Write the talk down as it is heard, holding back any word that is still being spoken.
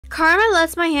Karma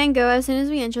lets my hand go as soon as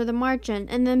we enter the margin,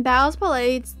 and then bows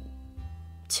politely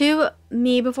to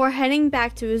me before heading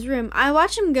back to his room. I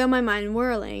watch him go, my mind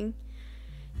whirling.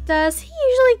 Does he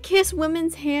usually kiss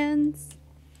women's hands?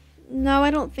 No,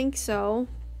 I don't think so.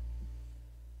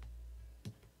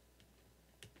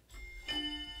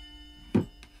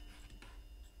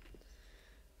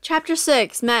 Chapter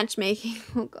 6, Matchmaking.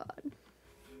 Oh god.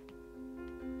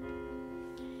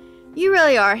 You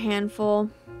really are a handful,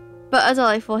 but a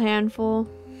delightful handful.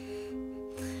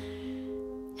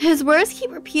 His words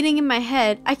keep repeating in my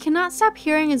head. I cannot stop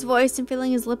hearing his voice and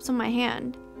feeling his lips on my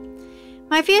hand.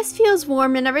 My face feels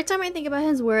warm, and every time I think about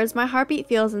his words, my heartbeat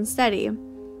feels unsteady.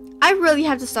 I really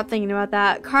have to stop thinking about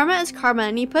that. Karma is karma,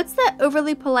 and he puts that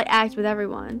overly polite act with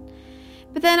everyone.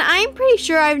 But then I'm pretty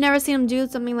sure I've never seen him do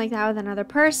something like that with another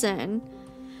person.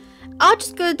 I'll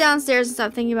just go downstairs and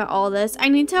stop thinking about all this. I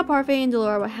need to tell Parfait and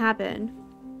Delora what happened.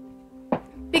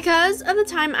 Because of the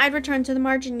time I'd returned to the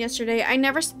margin yesterday, I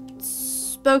never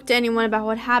spoke to anyone about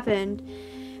what happened.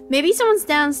 Maybe someone's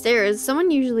downstairs.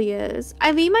 Someone usually is.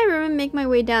 I leave my room and make my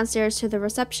way downstairs to the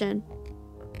reception.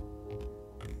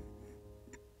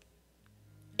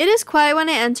 It is quiet when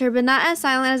I enter, but not as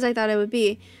silent as I thought it would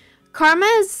be. Karma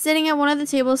is sitting at one of the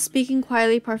tables speaking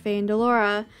quietly to Parfait and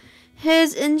Delora.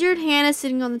 His injured hand is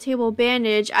sitting on the table,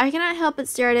 bandaged. I cannot help but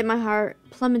stare at it, my heart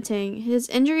plummeting. His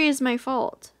injury is my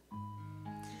fault.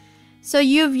 So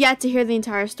you've yet to hear the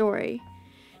entire story.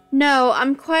 No,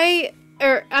 I'm afraid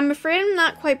I'm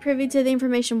not quite privy to the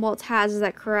information Waltz has. Is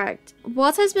that correct?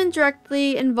 Waltz has been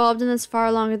directly involved in this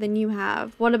far longer than you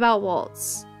have. What about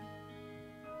Waltz?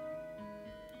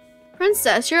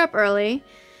 Princess, you're up early.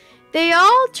 They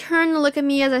all turn to look at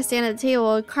me as I stand at the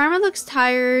table. Karma looks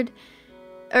tired.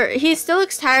 He still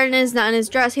looks tired and is not in his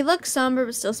dress. He looks somber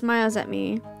but still smiles at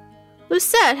me.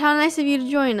 Lucette, how nice of you to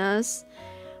join us.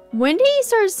 When did he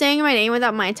start saying my name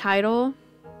without my title?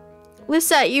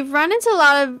 Lucette, you've run into a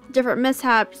lot of different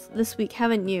mishaps this week,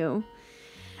 haven't you?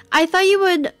 I thought you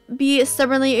would be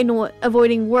stubbornly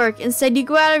avoiding work. Instead, you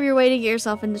go out of your way to get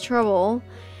yourself into trouble.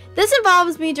 This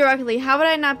involves me directly. How would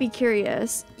I not be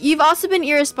curious? You've also been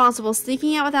irresponsible,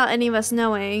 sneaking out without any of us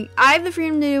knowing. I have the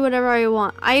freedom to do whatever I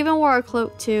want. I even wore a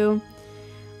cloak too.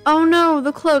 Oh no,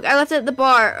 the cloak. I left it at the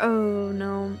bar. Oh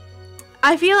no.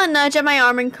 I feel a nudge at my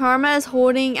arm and Karma is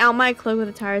holding out my cloak with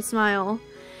a tired smile.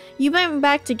 You went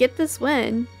back to get this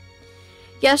when?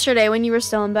 Yesterday when you were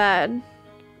still in bed.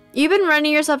 You've been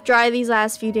running yourself dry these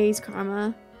last few days,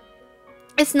 Karma.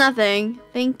 It's nothing.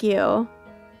 Thank you.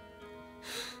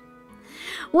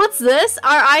 What's this?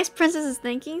 Our ice princess is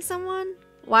thanking someone?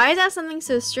 Why is that something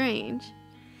so strange?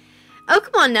 Oh,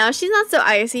 come on now. She's not so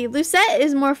icy. Lucette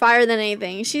is more fire than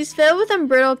anything. She's filled with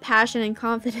unbridled passion and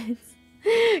confidence.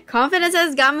 Confidence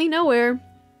has got me nowhere.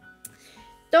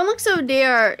 Don't look so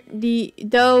dour,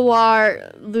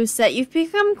 Lucette. You've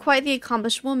become quite the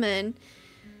accomplished woman.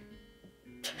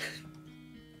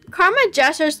 Karma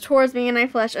gestures towards me and I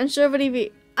flush, unsure of what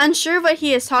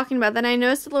he is talking about. Then I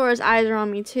notice Delora's eyes are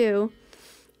on me too.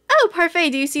 Oh, Parfait,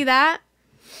 do you see that?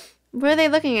 What are they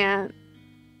looking at?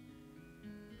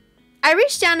 I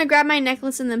reach down to grab my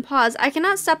necklace and then pause. I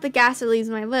cannot stop the gas that leaves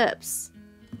my lips.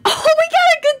 Oh, we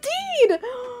got a good deed!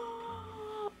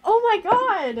 Oh my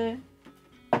god!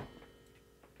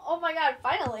 Oh my god,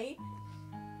 finally!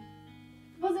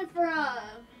 Was it for,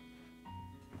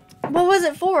 what was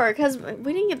it for? Because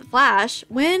we didn't get the flash.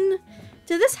 When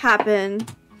did this happen?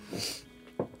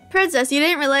 Princess, you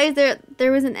didn't realize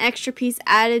there was an extra piece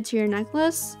added to your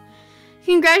necklace?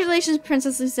 Congratulations,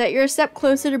 Princess Lucette. You're a step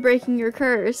closer to breaking your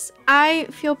curse. I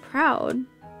feel proud.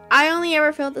 I only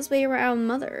ever felt this way around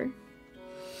Mother.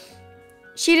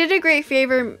 She did me a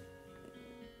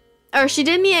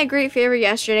great favor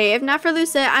yesterday. If not for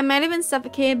Lucette, I might have been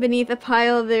suffocated beneath a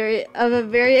pile of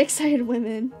very excited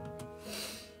women.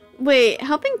 Wait,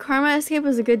 helping Karma escape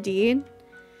was a good deed?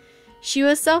 She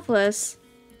was selfless.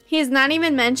 He is not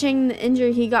even mentioning the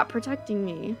injury he got protecting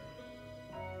me.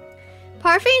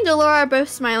 Parfait and Delora are both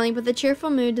smiling, but the cheerful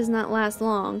mood does not last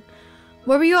long.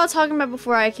 What were you all talking about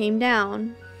before I came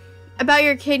down? About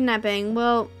your kidnapping.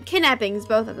 Well, kidnappings,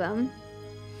 both of them.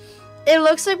 It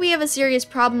looks like we have a serious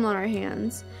problem on our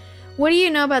hands. What do you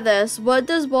know about this? What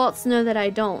does Waltz know that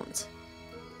I don't?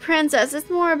 Princess, it's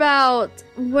more about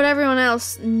what everyone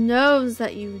else knows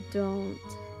that you don't.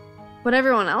 What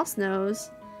everyone else knows?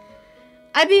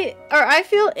 I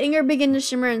feel anger begin to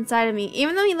shimmer inside of me.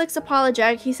 Even though he looks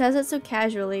apologetic, he says it so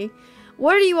casually.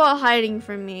 What are you all hiding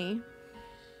from me?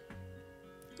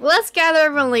 Let's gather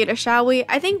everyone later, shall we?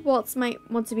 I think Waltz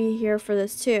might want to be here for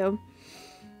this too.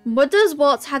 What does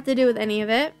Waltz have to do with any of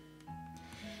it?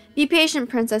 Be patient,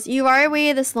 Princess. You've already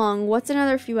waited this long. What's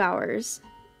another few hours?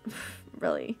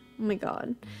 Really? Oh my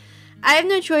god. I have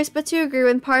no choice but to agree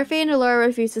when Parfait and Delora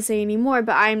refuse to say any more,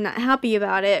 but I am not happy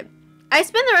about it. I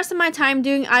spend the rest of my time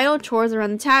doing idle chores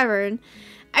around the tavern.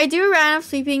 I do a round of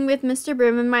sleeping with Mr.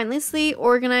 Broom and mindlessly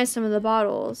organize some of the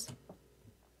bottles.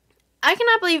 I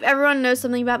cannot believe everyone knows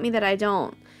something about me that I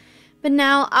don't. But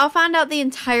now, I'll find out the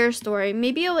entire story.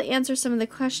 Maybe it will answer some of the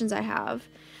questions I have.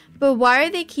 But why are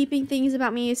they keeping things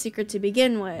about me a secret to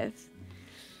begin with?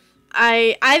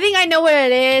 I think I know what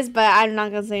it is, but I'm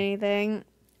not going to say anything.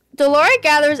 Delora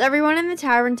gathers everyone in the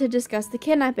tavern to discuss the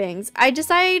kidnappings. I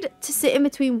decide to sit in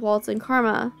between Waltz and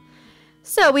Karma.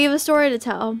 So, we have a story to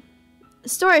tell.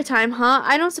 Story time, huh?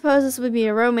 I don't suppose this would be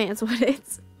a romance, would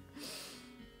it?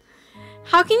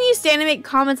 How can you stand to make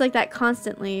comments like that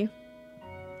constantly?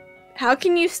 How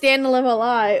can you stand to live a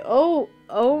lie? Oh.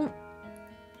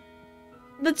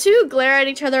 The two glare at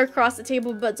each other across the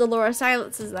table, but Delora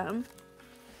silences them.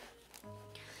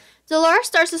 Delora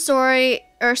starts with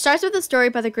a story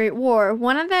about the Great War,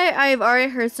 one that I've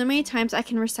already heard so many times I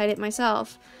can recite it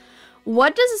myself.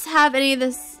 What does any of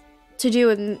this have to do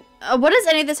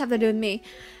with me?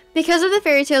 Because of the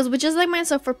fairy tales, witches like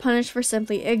myself were punished for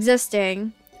simply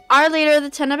existing. Our leader, the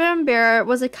Tenebrae Bearer,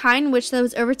 was a kind witch that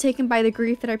was overtaken by the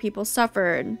grief that our people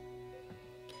suffered.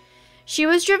 She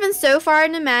was driven so far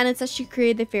into madness that she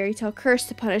created the Fairytale Curse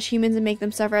to punish humans and make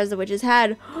them suffer as the witches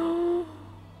had.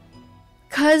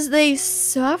 'Cause they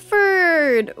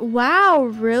suffered. Wow,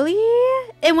 really?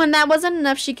 And when that wasn't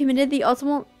enough, she committed the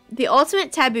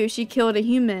ultimate taboo. She killed a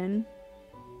human.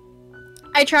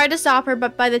 I tried to stop her,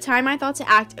 but by the time I thought to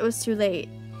act, it was too late.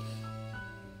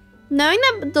 Knowing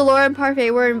that Delora and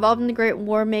Parfait were involved in the Great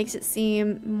War makes it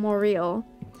seem more real.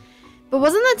 But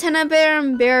wasn't the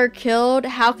Tenebrae Bearer killed?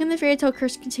 How can the Fairytale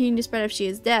Curse continue to spread if she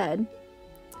is dead?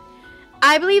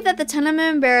 I believe that the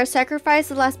Tenebrae Bearer sacrificed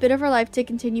the last bit of her life to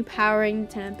continue powering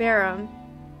the Tenebrae.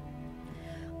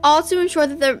 All to ensure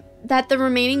that the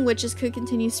remaining witches could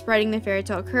continue spreading the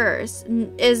Fairytale Curse.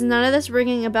 Is none of this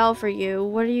ringing a bell for you?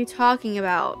 What are you talking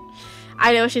about?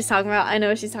 I know what she's talking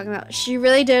about. She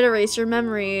really did erase your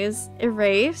memories.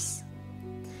 Erase?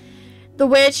 The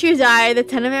witch who died, the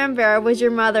Tenebrae Bearer, was your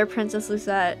mother, Princess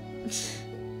Lucette.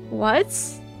 What?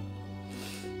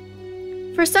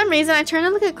 For some reason, I turn to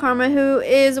look at Karma, who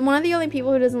is one of the only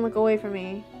people who doesn't look away from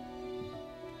me.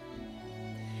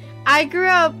 I grew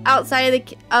up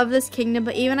outside of this kingdom,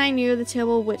 but even I knew the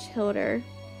terrible witch Hildur.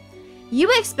 You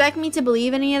would expect me to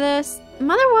believe any of this?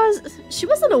 She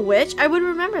wasn't a witch. I would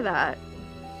remember that.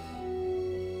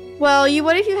 Well, you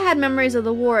would if you had memories of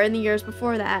the war in the years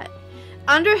before that.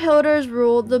 Under Hildur's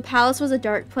rule, the palace was a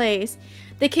dark place.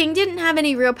 The king didn't have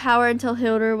any real power until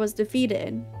Hildur was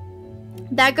defeated.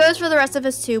 That goes for the rest of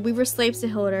us too. We were slaves to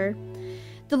Hildur.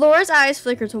 Delora's eyes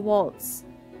flicker to Waltz.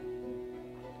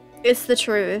 It's the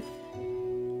truth.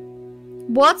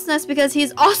 Waltz knows because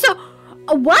he's also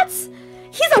a what?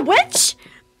 He's a witch?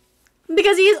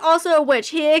 Because he is also a witch.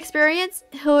 He experienced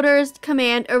Hildur's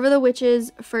command over the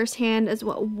witches firsthand as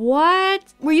well.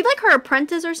 What? Were you like her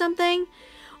apprentice or something?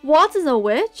 Waltz is a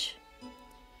witch?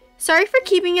 Sorry for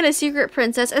keeping it a secret,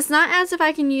 princess. It's not as if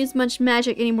I can use much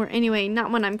magic anymore anyway,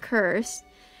 not when I'm cursed.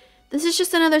 This is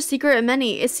just another secret of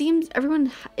many. It seems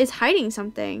everyone is hiding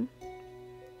something.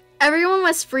 Everyone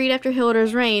was freed after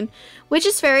Hildur's reign,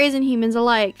 witches, fairies, and humans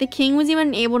alike. The king was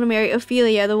even able to marry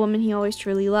Ophelia, the woman he always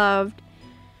truly loved.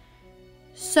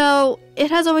 So,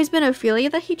 it has always been Ophelia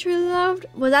that he truly loved?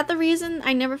 Was that the reason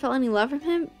I never felt any love from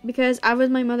him? Because I was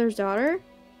my mother's daughter?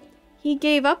 He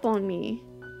gave up on me.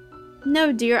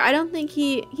 No, dear, I don't think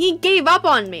he gave up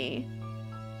on me.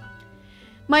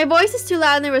 My voice is too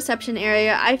loud in the reception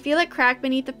area. I feel it crack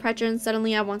beneath the pressure and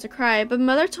suddenly I want to cry. But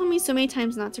Mother told me so many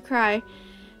times not to cry.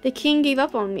 The king gave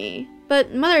up on me.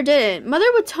 But Mother didn't. Mother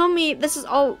would tell me this is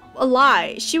all a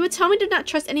lie. She would tell me to not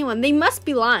trust anyone. They must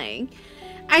be lying.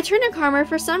 I turn to Karma.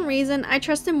 For some reason, I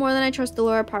trust him more than I trust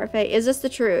Delora Parfait. Is this the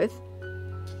truth?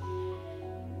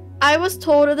 I was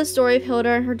told of the story of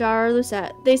Hildur and her daughter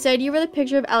Lucette. They said you were the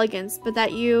picture of elegance, but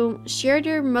that you shared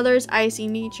your mother's icy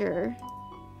nature.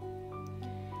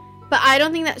 But I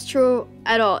don't think that's true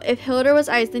at all. If Hildur was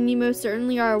ice, then you most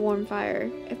certainly are a warm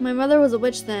fire. If my mother was a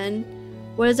witch, then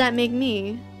what does that make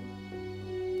me?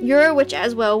 You're a witch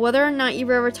as well, whether or not you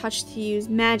were ever touched to use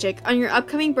magic. On your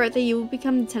upcoming birthday, you will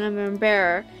become the Tenebrae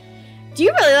Bearer. Do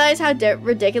you realize how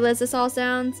ridiculous this all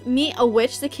sounds? Me, a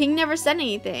witch? The king never said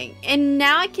anything. And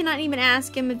now I cannot even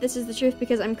ask him if this is the truth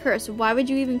because I'm cursed. Why would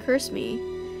you even curse me?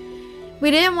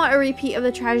 We didn't want a repeat of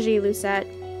the tragedy, Lucette.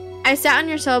 I sat on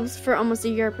your shelves for almost a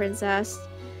year, princess.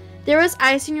 There was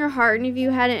ice in your heart, and if you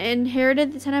hadn't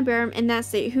inherited the Tenebrae in that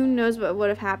state, who knows what would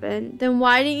have happened? Then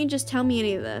why didn't you just tell me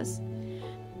any of this?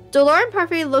 Dolor and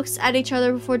Parfait looks at each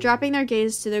other before dropping their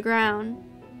gaze to the ground.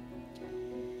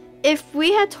 If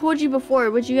we had told you before,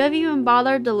 would you have even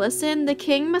bothered to listen? The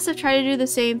king must have tried to do the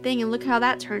same thing, and look how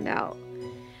that turned out.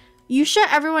 You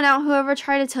shut everyone out who ever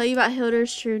tried to tell you about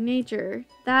Hilder's true nature.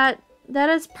 That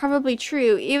is probably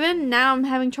true. Even now, I'm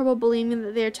having trouble believing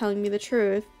that they are telling me the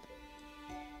truth.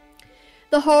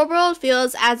 The whole world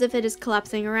feels as if it is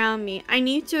collapsing around me. I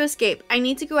need to escape. I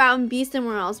need to go out and be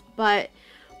somewhere else, but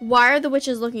why are the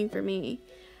witches looking for me?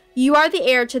 You are the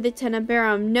heir to the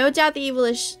Tenebrarum. No doubt the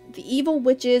evil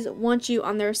witches want you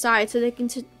on their side so they can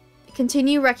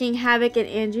continue wreaking havoc in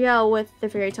Angielle with the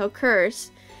Fairytale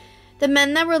Curse. The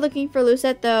men that were looking for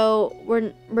Lucette, though,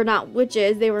 were not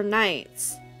witches. They were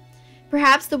knights.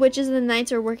 Perhaps the witches and the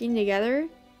knights are working together?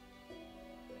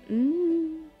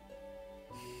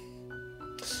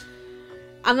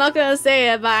 I'm not gonna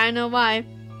say it, but I know why.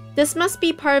 This must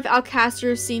be part of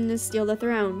𝐕𝐬𝐼𝐺𝐸's scheme to steal the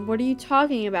throne. What are you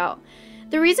talking about?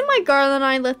 The reason why Garland and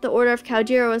I left the Order of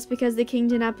𝐬𝐺𝐸 was because the king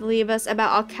did not believe us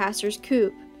about 𝐕𝐬𝐼𝐺𝐸's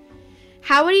coup.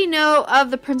 How would he know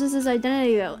of the princess's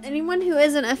identity, though? Anyone who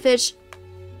isn't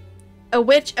a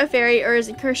witch, a fairy, or is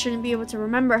a curse shouldn't be able to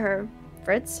remember her,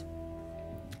 Fritz.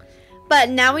 But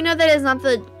now we know that it is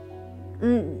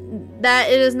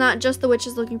not just the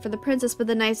witches looking for the princess, but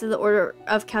the knights of the Order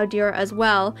of 𝐬𝐺𝐸 as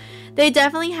well. They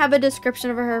definitely have a description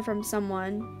of her from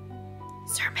someone.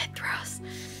 Sir Mithras.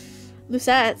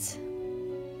 Lucette.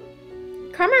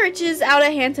 Karma reaches out a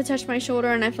hand to touch my shoulder,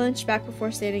 and I flinch back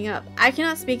before standing up. I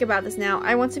cannot speak about this now.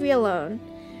 I want to be alone.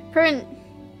 Let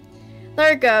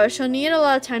her go. She'll need a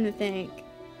lot of time to think.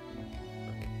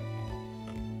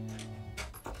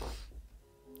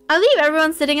 I leave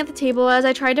everyone sitting at the table as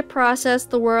I try to process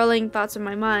the whirling thoughts of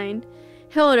my mind.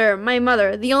 Hilder, my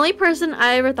mother, the only person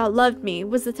I ever thought loved me,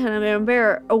 was the Tenebrarum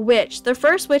bearer, a witch, the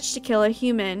first witch to kill a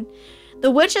human.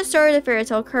 The witch that started the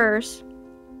Fairytale Curse.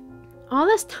 All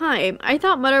this time, I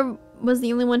thought Mother was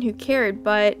the only one who cared,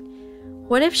 but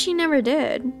what if she never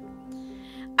did?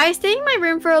 I stayed in my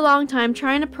room for a long time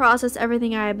trying to process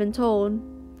everything I had been told.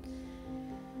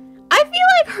 I feel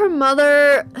like her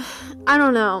mother, I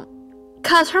don't know,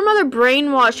 because her mother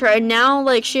brainwashed her and now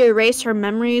like she erased her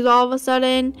memories all of a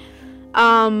sudden.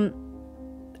 I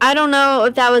don't know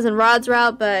if that was in Rod's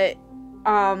route, but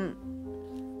and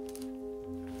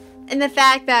the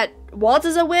fact that Walt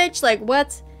is a witch, like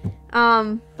what?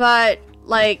 But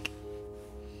like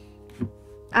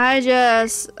I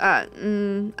just I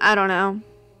don't know.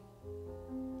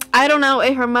 I don't know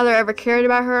if her mother ever cared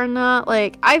about her or not.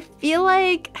 Like, I feel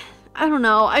like, I don't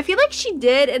know. I feel like she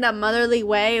did in a motherly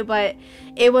way, but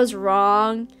it was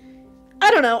wrong.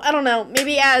 I don't know.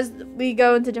 Maybe as we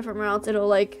go into different routes, it'll,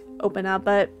 like, open up,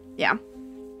 but yeah.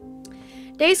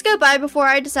 Days go by before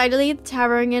I decide to leave the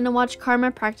tavern and watch Karma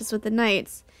practice with the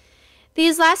knights.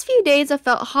 These last few days have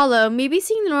felt hollow. Maybe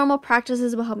seeing the normal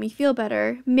practices will help me feel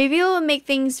better. Maybe it will make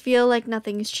things feel like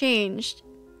nothing's changed.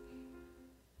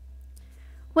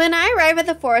 When I arrive at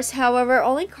the forest, however,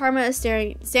 only Karma is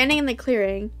standing in the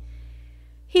clearing.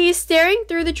 He's staring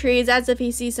through the trees as if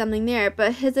he sees something there,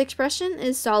 but his expression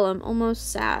is solemn, almost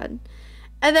sad.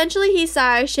 Eventually he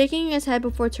sighs, shaking his head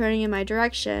before turning in my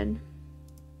direction.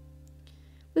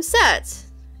 Lucette,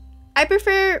 I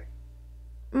prefer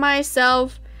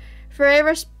myself for a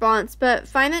response, but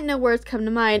find that no words come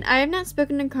to mind. I have not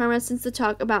spoken to Karma since the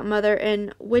talk about Mother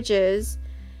and witches,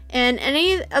 and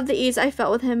any of the ease I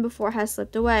felt with him before has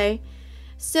slipped away.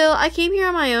 Still, I came here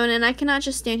on my own, and I cannot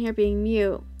just stand here being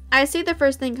mute. I say the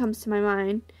first thing comes to my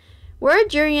mind. Where are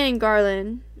Jurian and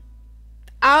Garland?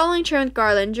 I'll only train with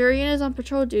Garland. Jurian is on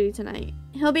patrol duty tonight.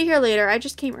 He'll be here later. I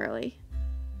just came early.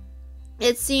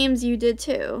 It seems you did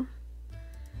too.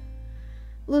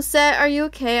 Lucette, are you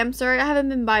okay? I'm sorry I haven't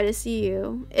been by to see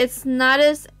you. It is not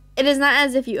as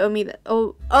if you owe me that.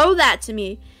 Owe that to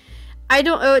me. I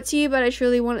don't owe it to you, but I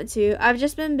truly wanted to. I've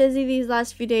just been busy these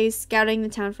last few days scouting the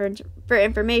town for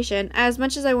information. As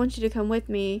much as I want you to come with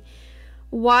me,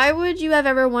 why would you have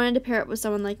ever wanted to pair up with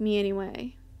someone like me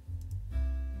anyway?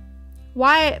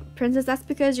 Why, Princess? That's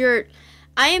because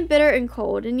I am bitter and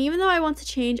cold, and even though I want to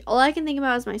change, all I can think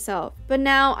about is myself. But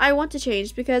now I want to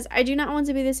change because I do not want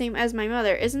to be the same as my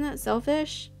mother. Isn't that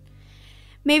selfish?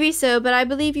 Maybe so, but I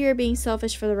believe you are being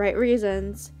selfish for the right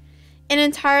reasons. An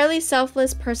entirely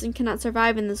selfless person cannot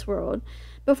survive in this world.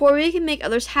 Before we can make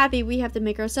others happy, we have to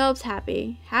make ourselves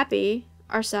happy. Happy?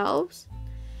 Ourselves?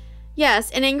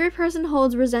 Yes, an angry person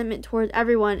holds resentment towards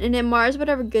everyone, and it mars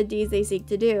whatever good deeds they seek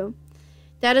to do.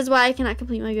 That is why I cannot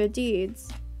complete my good deeds.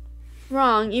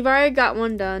 Wrong. You've already got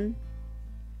one done.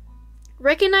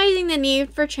 Recognizing the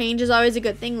need for change is always a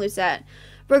good thing, Lucette.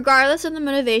 Regardless of the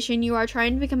motivation, you are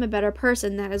trying to become a better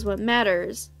person. That is what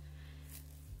matters.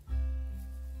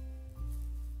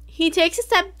 He takes a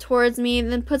step towards me,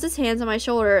 then puts his hands on my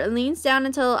shoulder and leans down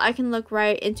until I can look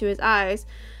right into his eyes.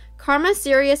 Karma's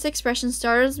serious expression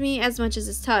startles me as much as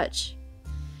his touch.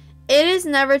 It is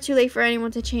never too late for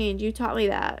anyone to change. You taught me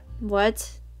that.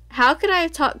 What? How could I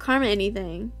have taught Karma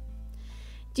anything?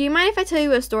 Do you mind if I tell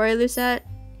you a story, Lucette?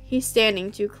 He's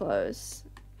standing too close.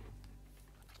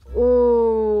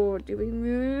 Oh, do we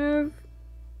move?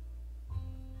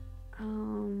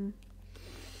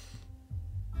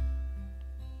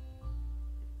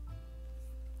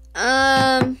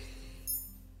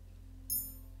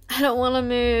 I don't want to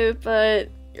move, but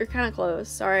you're kind of close.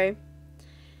 Sorry.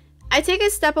 I take a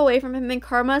step away from him and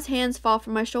Karma's hands fall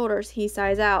from my shoulders. He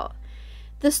sighs out.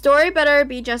 The story better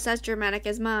be just as dramatic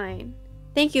as mine.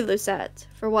 Thank you, Lucette.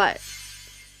 For what?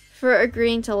 For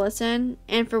agreeing to listen,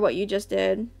 and for what you just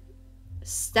did.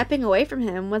 Stepping away from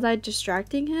him. Was I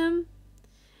distracting him?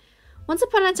 Once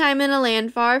upon a time in a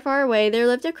land far, far away, there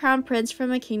lived a crown prince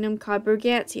from a kingdom called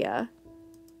𝐕𝐢𝐬𝐮𝐥.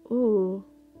 Ooh.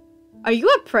 Are you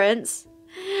a prince?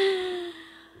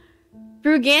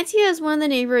 𝐕𝐢𝐬𝐮𝐥 is one of the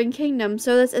neighboring kingdoms,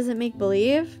 so this isn't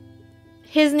make-believe.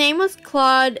 His name was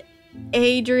𝐍𝐨𝐶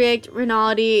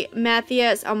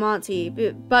Matthias Almonte,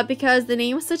 but because the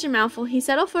name was such a mouthful, he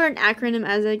settled for an acronym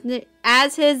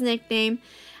as his nickname,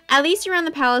 at least around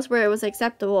the palace where it was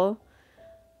acceptable.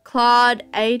 Karma?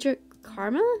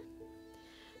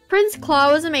 Prince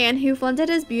Claude was a man who flaunted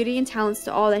his beauty and talents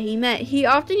to all that he met. He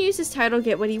often used his title to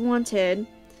get what he wanted.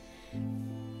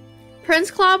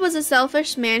 Prince Claude was a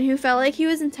selfish man who felt like he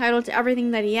was entitled to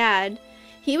everything that he had.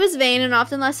 He was vain and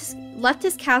often left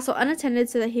his castle unattended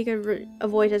so that he could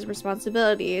avoid his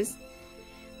responsibilities.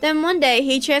 Then one day,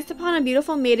 he chanced upon a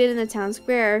beautiful maiden in the town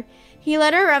square. He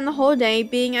led her around the whole day,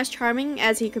 being as charming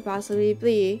as he could possibly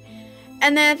be.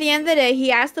 And then at the end of the day, he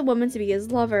asked the woman to be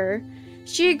his lover.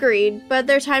 She agreed, but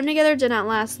their time together did not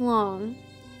last long.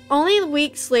 Only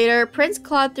weeks later, Prince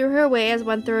Claude threw her away as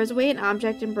one throws away an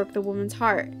object and broke the woman's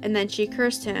heart, and then she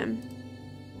cursed him.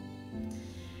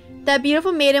 That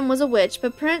beautiful maiden was a witch,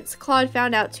 but Prince Claude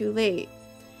found out too late.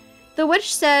 The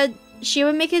witch said she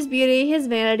would make his beauty, his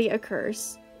vanity, a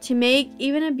curse. To make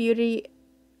even a beauty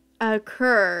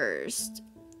accursed.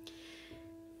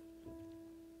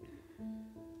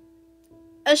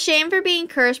 Ashamed for being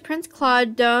cursed, Prince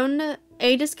Claude donned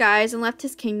a disguise and left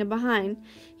his kingdom behind.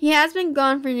 He has been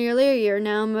gone for nearly a year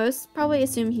now, most probably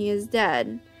assume he is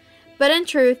dead. But in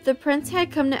truth, the prince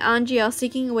had come to Angielle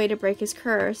seeking a way to break his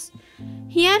curse.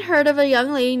 He had heard of a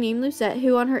young lady named Lucette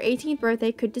who on her 18th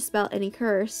birthday could dispel any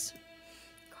curse.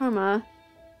 Karma.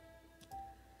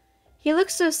 He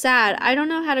looks so sad. I don't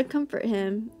know how to comfort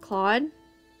him. Claude?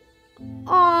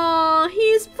 Aww,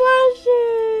 he's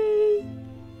blushing!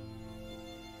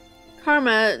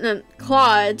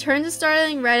 Claude turns a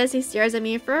startling red as he stares at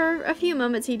me. For a few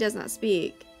moments he does not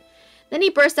speak. Then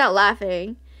he bursts out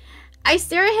laughing. I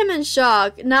stare at him in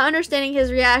shock, not understanding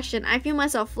his reaction. I feel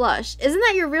myself flush. Isn't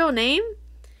that your real name?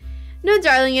 No,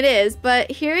 darling, it is, but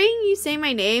hearing you say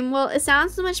my name, well, it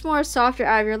sounds so much more softer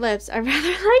out of your lips. I rather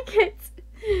like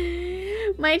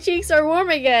it. My cheeks are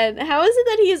warm again. How is it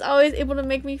that he is always able to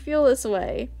make me feel this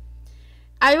way?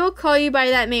 I will call you by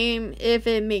that name if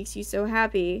it makes you so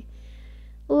happy.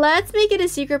 Let's make it a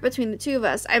secret between the two of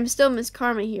us. I'm still Miss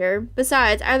Karma here.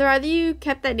 Besides, I'd rather you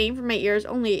kept that name from my ears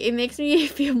only. It makes me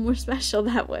feel more special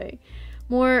that way.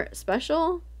 More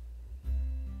special?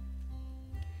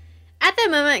 At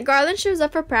that moment, Garland shows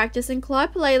up for practice and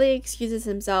Claude politely excuses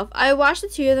himself. I watch the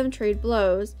two of them trade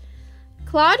blows.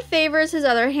 Claude favors his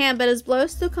other hand, but his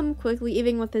blows still come quickly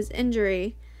even with his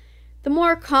injury. The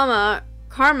more Claude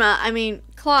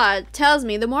tells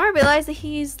me, the more I realize that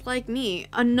he's like me,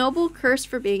 a noble curse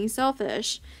for being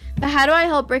selfish. But how do I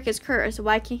help break his curse?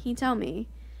 Why can't he tell me?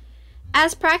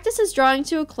 As practice is drawing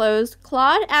to a close,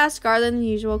 Claude asks Garland the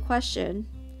usual question.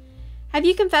 Have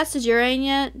you confessed to 𝐸𝐸𝐬𝐿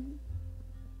yet?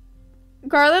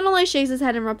 Garland only shakes his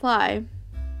head in reply.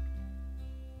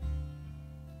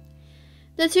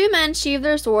 The two men sheathe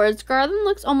their swords. Garland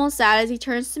looks almost sad as he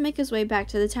turns to make his way back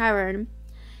to the tavern.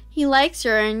 He likes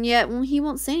her, and yet he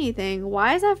won't say anything.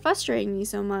 Why is that frustrating me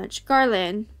so much?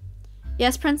 Garland.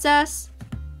 Yes, princess?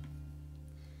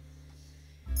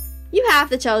 You have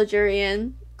to tell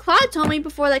𝐸𝐸𝐬𝐿. Claude told me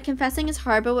before that confessing is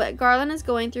hard, but what Garland is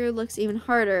going through looks even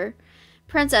harder.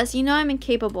 Princess, you know I'm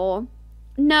incapable.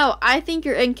 No, I think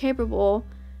you're incapable.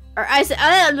 Or I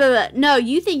said, no,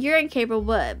 you think you're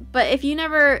incapable, but if you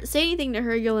never say anything to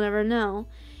her, you'll never know.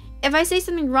 If I say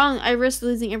something wrong, I risk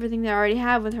losing everything that I already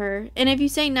have with her. And if you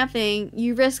say nothing,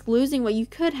 you risk losing what you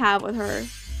could have with her.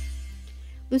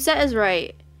 Lucette is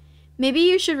right. Maybe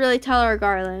you should really tell her,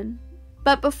 Garland.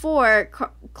 But before,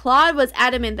 Claude was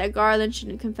adamant that Garland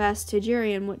shouldn't confess to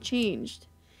𝐸𝐸𝐬𝐿. What changed?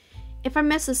 If I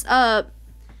mess this up...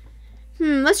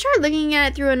 let's try looking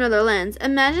at it through another lens.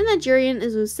 Imagine that Jurian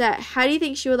is Lucette. How do you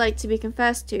think she would like to be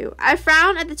confessed to? I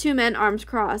frown at the two men, arms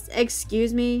crossed.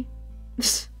 Excuse me?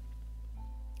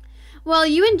 Well,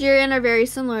 you and Jurian are very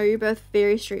similar. You're both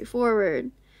very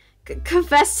straightforward.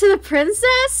 Confess to the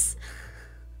princess?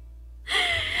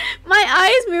 My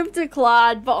eyes move to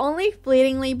Claude, but only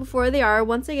fleetingly before they are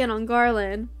once again on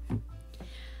Garland.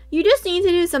 You just need to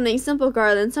do something simple,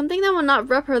 Garland. Something that will not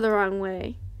rub her the wrong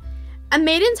way. A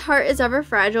maiden's heart is ever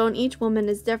fragile, and each woman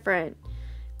is different.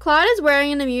 Claude is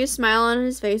wearing an amused smile on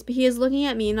his face, but he is looking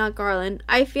at me, not Garland.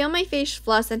 I feel my face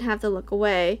flush and have to look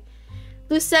away.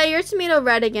 Lucette, your tomato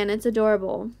red again. It's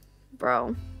adorable.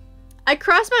 Bro. I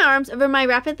cross my arms over my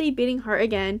rapidly beating heart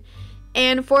again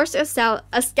and force a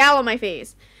scowl on my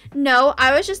face. No,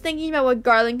 I was just thinking about what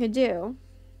Garland could do.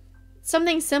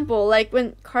 Something simple, like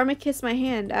when Karma kissed my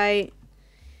hand. Garland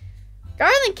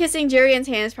kissing Jurian's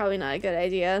hand is probably not a good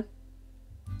idea.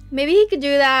 Maybe he could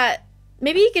do that.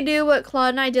 Maybe he could do what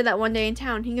Claude and I did that one day in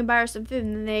town. He can buy her some food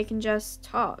and then they can just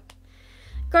talk.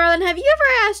 Garland, have you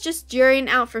ever asked just Jurian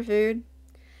out for food?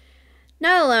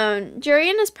 Not alone.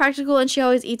 Jurian is practical and she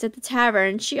always eats at the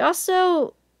tavern. She's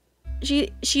also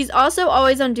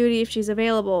always on duty if she's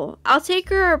available. I'll take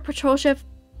her patrol shift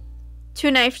 2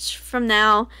 nights from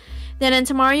now. Then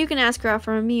tomorrow you can ask her out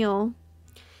for a meal.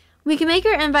 We can make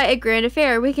her invite a grand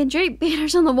affair. We can drape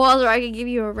banners on the walls or I can give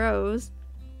you a rose.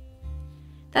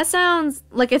 That sounds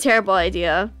like a terrible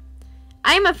idea.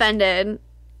 I'm offended.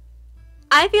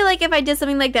 I feel like if I did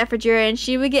something like that for Jurian,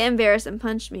 she would get embarrassed and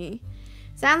punch me.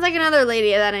 Sounds like another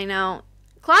lady that I know.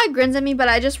 Claude grins at me, but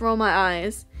I just roll my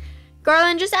eyes.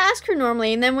 Garland, just ask her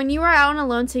normally, and then when you are out and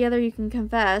alone together, you can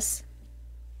confess.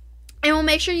 And we'll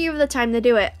make sure you have the time to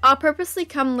do it. I'll purposely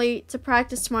come late to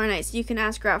practice tomorrow night so you can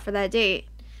ask her out for that date.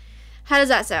 How does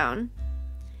that sound?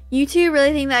 You two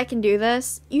really think that I can do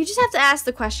this? You just have to ask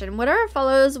the question. Whatever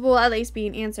follows will at least be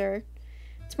an answer.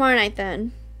 Tomorrow night,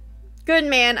 then. Good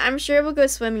man. I'm sure it will go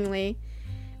swimmingly.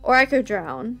 Or I could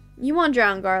drown. You won't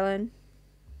drown, Garland.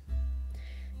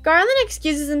 Garland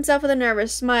excuses himself with a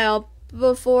nervous smile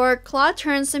before Claude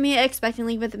turns to me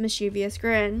expectantly with a mischievous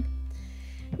grin.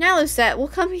 Now, Lucette, we'll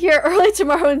come here early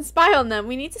tomorrow and spy on them.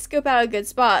 We need to scope out a good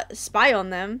spot. Spy on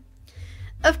them?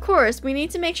 Of course, we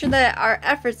need to make sure that our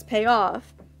efforts pay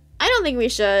off. I don't think we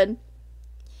should.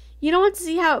 You don't want to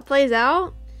see how it plays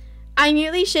out? I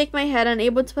mutely shake my head,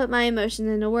 unable to put my emotions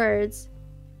into words.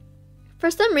 For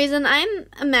some reason, I'm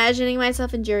imagining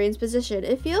myself in Jurian's position.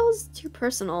 It feels too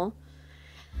personal.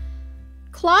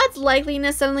 Claude's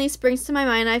likeliness suddenly springs to my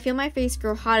mind, and I feel my face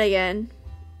grow hot again.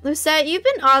 Lucette, you've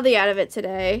been oddly out of it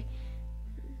today.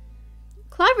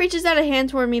 Claude reaches out a hand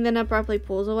toward me, then abruptly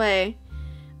pulls away.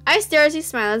 I stare as he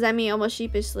smiles at me almost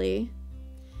sheepishly.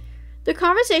 The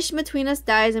conversation between us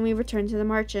dies, and we return to the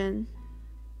march-in.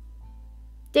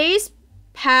 Days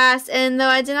pass, and though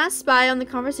I did not spy on the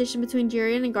conversation between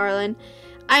Jurian and Garland,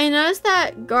 I noticed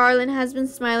that Garland has been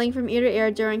smiling from ear to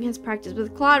ear during his practice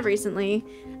with Claude recently.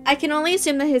 I can only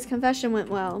assume that his confession went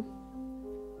well.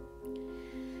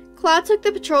 Claude took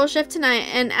the patrol shift tonight,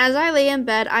 and as I lay in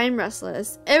bed, I am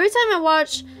restless. Every time I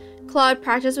watch Claude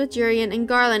practice with Jurian and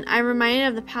Garland, I'm reminded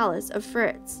of the palace, of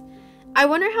Fritz. I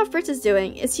wonder how Fritz is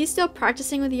doing. Is he still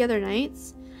practicing with the other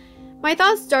knights? My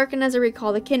thoughts darken as I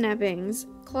recall the kidnappings.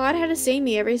 Claude had to save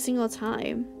me every single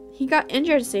time. He got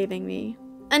injured saving me.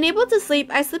 Unable to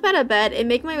sleep, I slip out of bed and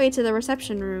make my way to the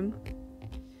reception room.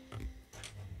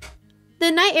 The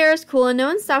night air is cool and no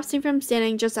one stops me from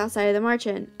standing just outside of the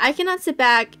march-in. I cannot just sit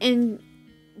back and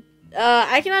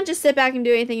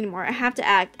do anything anymore. I have to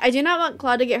act. I do not want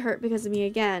Claude to get hurt because of me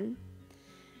again.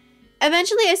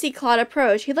 Eventually, I see Claude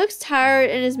approach. He looks tired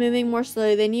and is moving more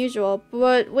slowly than usual,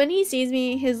 but when he sees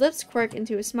me, his lips quirk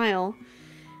into a smile.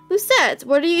 Lucette,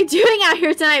 what are you doing out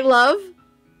here tonight, love?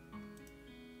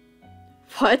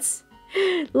 What?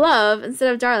 Love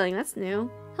instead of darling. That's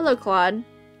new. Hello, Claude.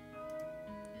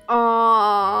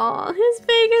 Aww,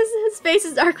 his face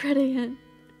is dark red again.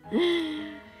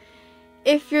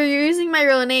 If you're using my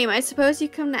real name, I suppose you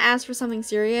come to ask for something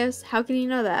serious? How can you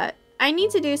know that? I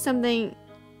need to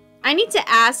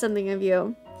ask something of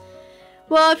you.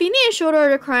 Well, if you need a shoulder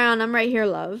to cry on, I'm right here,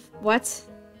 love. What?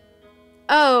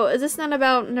 Oh, is this not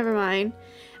about... Never mind.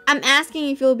 I'm asking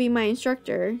if you'll be my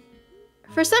instructor.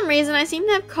 For some reason, I seem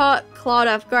to have caught Claude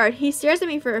off guard. He stares at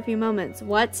me for a few moments.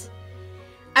 What?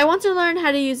 I want to learn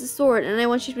how to use a sword, and I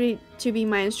want you to be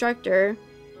my instructor.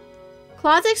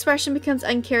 Claude's expression becomes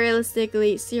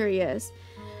uncharacteristically serious.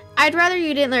 I'd rather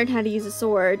you didn't learn how to use a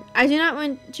sword. I do not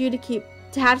want you to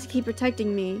have to keep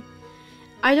protecting me.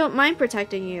 I don't mind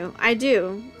protecting you. I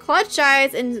do. Claude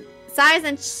sighs and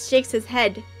shakes his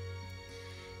head.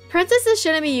 Princesses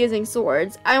shouldn't be using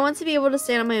swords. I want to be able to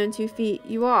stand on my own 2 feet.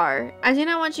 You are. I do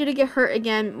not want you to get hurt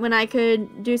again when I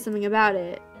could do something about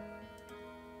it.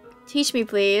 Teach me,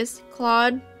 please.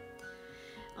 Claude.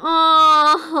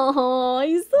 Oh,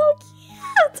 he's so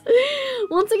cute.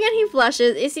 Once again, he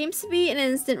flushes. It seems to be an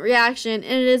instant reaction,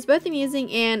 and it is both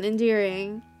amusing and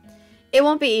endearing. It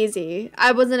won't be easy.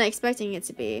 I wasn't expecting it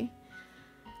to be.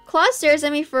 Claude stares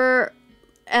at me for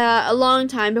a long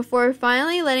time before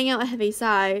finally letting out a heavy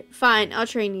sigh. Fine, I'll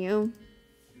train you.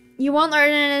 You won't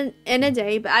learn in a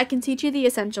day, but I can teach you the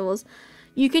essentials.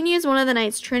 You can use one of the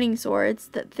knight's training swords.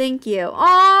 Thank you.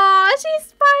 Aww, she's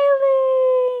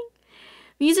smiling.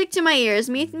 Music to my ears.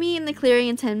 Meet me in the clearing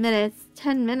in 10 minutes.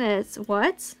 10 minutes?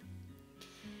 What?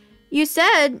 You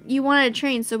said you wanted to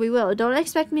train, so we will. Don't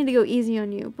expect me to go easy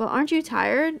on you. But aren't you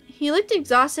tired? He looked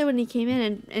exhausted when he came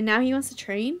in, and now he wants to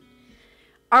train?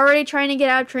 Already trying to get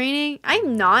out of training?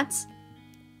 I'm not.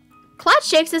 Claude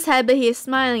shakes his head, but he is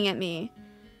smiling at me.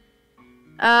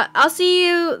 I'll see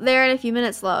you there in a few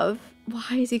minutes, love.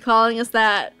 Why is he calling us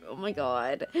that? Oh my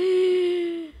god.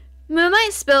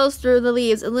 Moonlight spills through the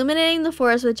leaves, illuminating the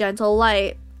forest with gentle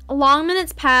light. Long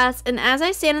minutes pass, and as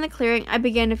I stand in the clearing, I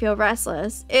begin to feel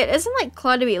restless. It isn't like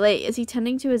Claude to be late. Is he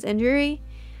tending to his injury?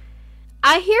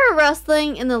 I hear a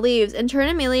rustling in the leaves and turn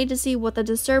immediately to see what the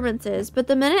disturbance is, but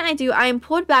the minute I do, I am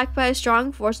pulled back by a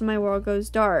strong force and my world goes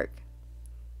dark.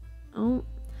 Oh.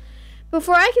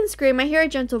 Before I can scream, I hear a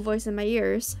gentle voice in my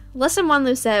ears. Lesson 1,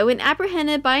 Lucette. When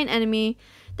apprehended by an enemy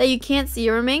that you can't see,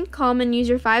 remain calm and use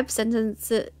your 5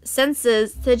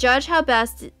 senses to judge how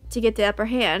best to get the upper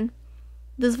hand.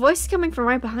 This voice is coming from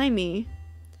right behind me.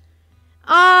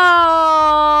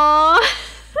 Oh.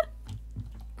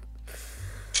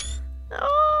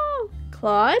 Oh,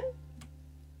 Claude?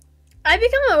 I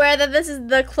become aware that this is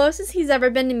the closest he's ever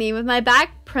been to me, with my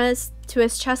back pressed to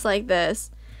his chest like this.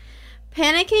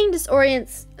 Panicking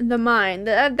disorients the mind.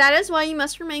 That is why you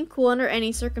must remain cool under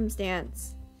any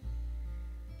circumstance.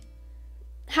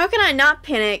 How can I not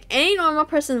panic? Any normal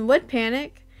person would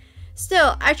panic.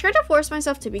 Still, I try to force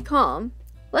myself to be calm.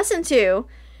 Lesson 2.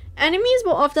 Enemies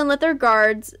will often let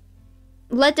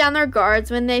down their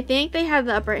guards when they think they have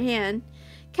the upper hand.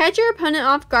 Catch your opponent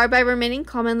off guard by remaining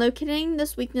calm and locating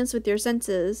this weakness with your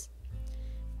senses.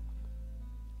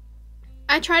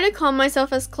 I try to calm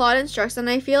myself as Claude instructs, and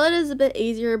I feel it is a bit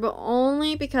easier, but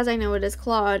only because I know it is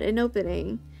Claude, an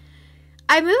opening.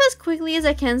 I move as quickly as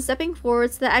I can, stepping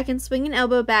forward so that I can swing an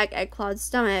elbow back at Claude's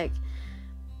stomach.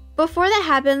 Before that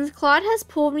happens, Claude has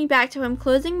pulled me back to him,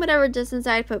 closing whatever distance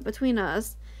I had put between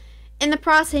us. In the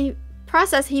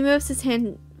process, he moves his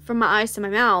hand from my eyes to my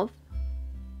mouth.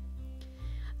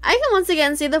 I can once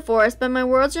again see the forest, but my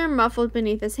words are muffled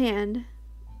beneath his hand.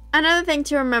 Another thing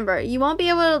to remember, you won't be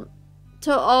able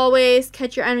to always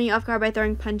catch your enemy off guard by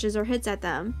throwing punches or hits at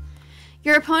them.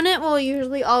 Your opponent will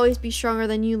usually always be stronger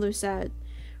than you, Lucette.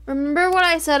 Remember what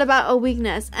I said about a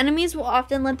weakness. Enemies will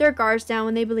often let their guards down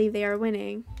when they believe they are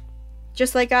winning.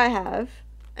 Just like I have.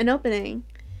 An opening.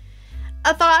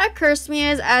 A thought occurs to me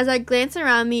as I glance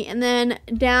around me and then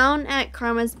down at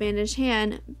Karma's bandaged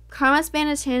hand. Karma's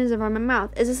bandaged hand is over my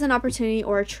mouth. Is this an opportunity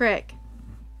or a trick?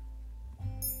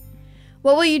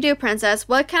 What will you do, princess?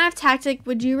 What kind of tactic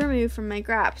would you remove from my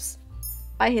grasp?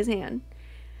 By his hand.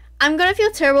 I'm gonna feel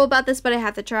terrible about this, but I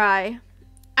have to try.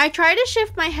 I try to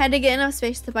shift my head to get enough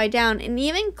space to bite down, and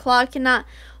even Claude cannot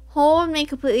hold me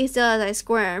completely still as I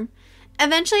squirm.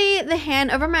 Eventually, the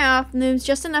hand over my mouth moves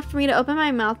just enough for me to open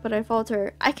my mouth, but I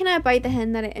falter. I cannot bite the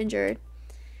hand that I injured.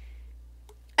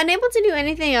 Unable to do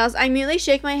anything else, I mutely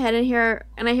shake my head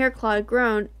and I hear Claude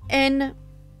groan. In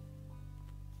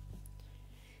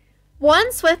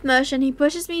one swift motion, he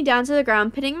pushes me down to the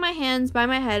ground, pinning my hands by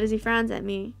my head as he frowns at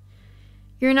me.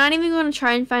 You're not even going to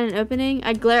try and find an opening?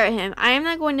 I glare at him. I am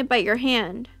not going to bite your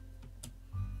hand.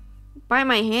 Bite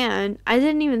my hand? I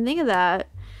didn't even think of that.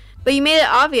 But you made it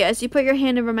obvious. You put your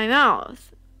hand over my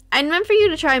mouth. I meant for you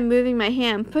to try moving my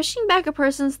hand. Pushing back a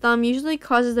person's thumb usually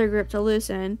causes their grip to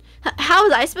loosen. How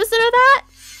was I supposed to know that?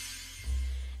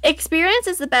 Experience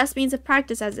is the best means of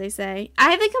practice, as they say.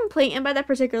 I have a complaint about that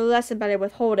particular lesson, but I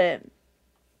withhold it.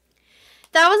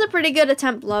 That was a pretty good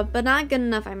attempt, love, but not good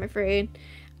enough, I'm afraid.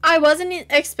 I wasn't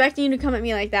expecting you to come at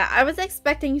me like that. I was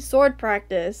expecting sword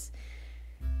practice.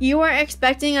 You weren't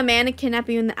expecting a man to kidnap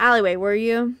you in the alleyway, were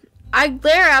you? I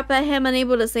glare up at him,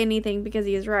 unable to say anything because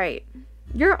he is right.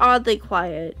 You're oddly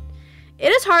quiet. It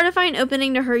is hard to find an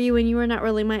opening to hurt you when you are not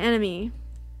really my enemy.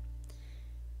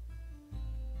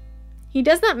 He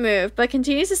does not move, but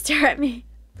continues to stare at me.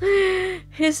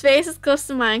 His face is close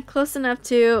to mine. Close enough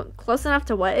to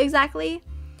what exactly?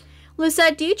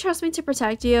 Lucette, do you trust me to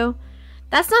protect you?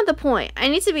 That's not the point. I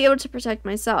need to be able to protect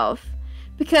myself.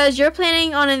 Because you're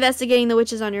planning on investigating the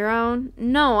witches on your own?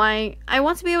 No, I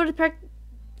want to be able to protect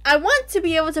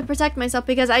myself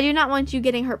because I do not want you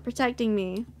getting hurt protecting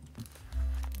me.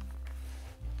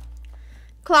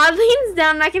 Claude leans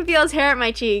down and I can feel his hair at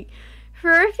my cheek.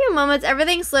 For a few moments,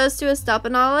 everything slows to a stop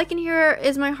and all I can hear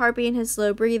is my heartbeat and his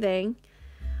slow breathing.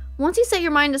 Once you set your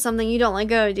mind to something, you don't let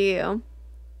go, do you?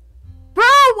 Bro,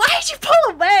 why did you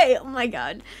pull away? Oh my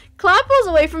god. Claude pulls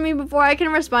away from me before I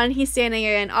can respond. He's standing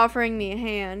again, offering me a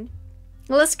hand.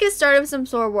 Well, let's get started with some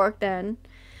sword work then.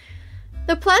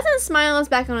 The pleasant smile is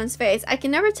back on his face. I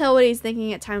can never tell what he's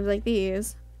thinking at times like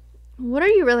these. What are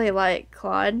you really like,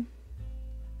 Claude?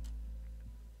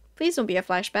 Please don't be a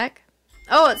flashback.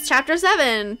 Oh, it's chapter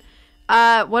 7.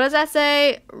 What does that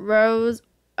say? Rose,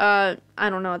 I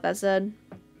don't know what that said.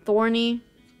 Thorny.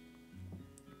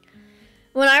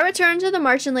 When I returned to the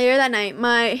mansion later that night,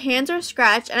 my hands were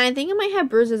scratched and I think I might have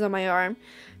bruises on my arm.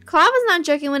 Claude was not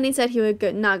joking when he said he would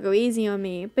not go easy on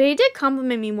me, but he did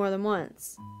compliment me more than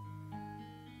once.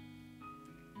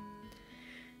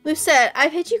 Lucette,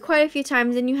 I've hit you quite a few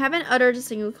times and you haven't uttered a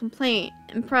single complaint.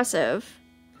 Impressive.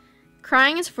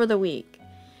 Crying is for the weak.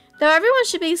 Though everyone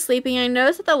should be sleeping, I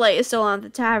notice that the light is still on at the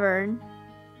tavern.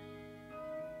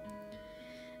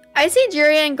 I see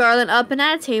Jury and Garland up and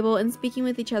at a table and speaking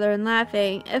with each other and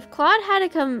laughing. If Claude had to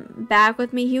come back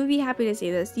with me, he would be happy to see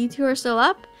this. You two are still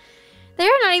up? They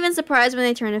are not even surprised when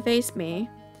they turn to face me.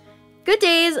 Good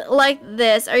days like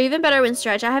this are even better when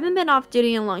stretched. I haven't been off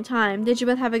duty in a long time. Did you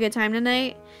both have a good time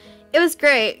tonight? It was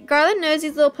great. Garland knows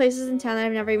these little places in town that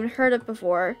I've never even heard of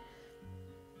before.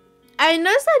 I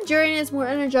noticed that Jury is more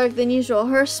energetic than usual.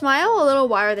 Her smile a little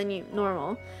wider than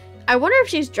normal. I wonder if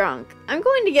she's drunk. I'm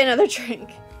going to get another drink.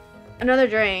 Another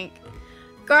drink.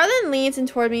 Garland leans in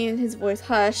toward me and his voice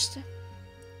hushed.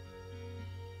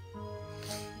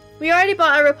 We already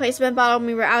bought a replacement bottle when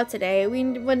we were out today. We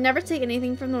would never take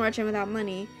anything from the merchant without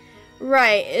money.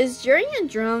 Right. Is Jurian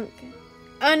drunk?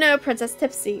 Oh no, Princess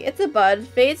Tipsy. It's a bud.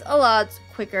 Fades a lot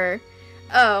quicker.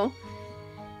 Oh.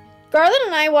 Garland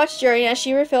and I watch Jurian as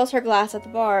she refills her glass at the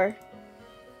bar.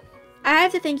 I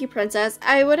have to thank you, Princess.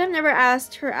 I would have never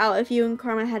asked her out if you and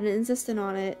Karma hadn't insisted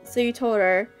on it. So you told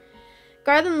her.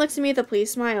 Garland looks at me with a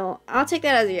pleased smile. I'll take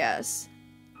that as a yes.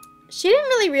 She didn't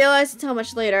really realize until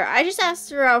much later. I just asked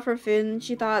her out for food and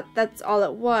she thought that's all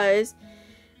it was.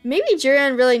 Maybe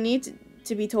Jurian really needs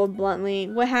to be told bluntly.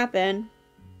 What happened?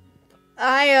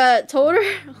 I told her,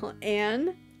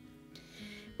 Anne.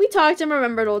 We talked and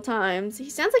remembered old times. He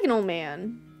sounds like an old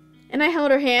man. And I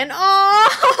held her hand.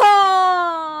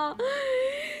 Oh,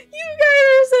 you guys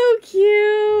are so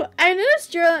cute. I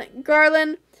noticed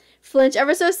Garland flinch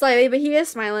ever so slightly, but he is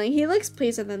smiling. He looks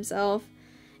pleased with himself.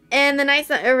 And the night's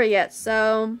not over yet,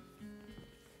 so...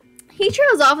 He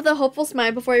trails off with a hopeful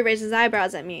smile before he raises his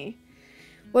eyebrows at me.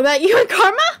 What about you and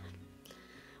Karma?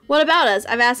 What about us?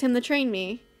 I've asked him to train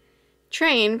me.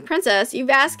 Train? Princess, you've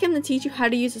asked him to teach you how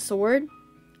to use a sword?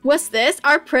 What's this?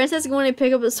 Our princess going to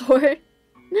pick up a sword?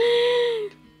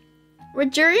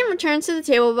 Jurian returns to the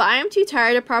table, but I am too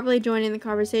tired to properly join in the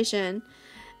conversation.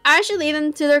 I should leave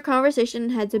them to their conversation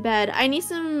and head to bed. I need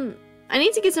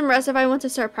to get some rest if I want to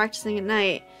start practicing at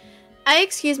night. I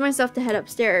excuse myself to head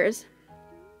upstairs.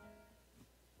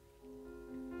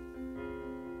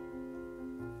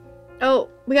 Oh,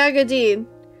 we got a good deed.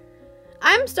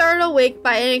 I'm startled awake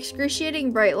by an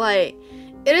excruciating bright light.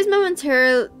 It is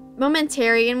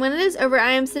momentary, and when it is over,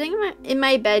 I am sitting in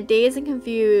my bed, dazed and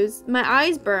confused. My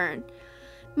eyes burn.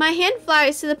 My hand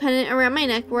flies to the pendant around my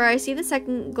neck where I see the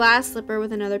second glass slipper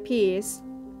with another piece.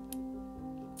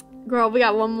 Girl, we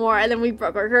got one more and then we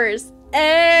broke our curse.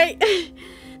 Hey!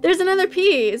 There's another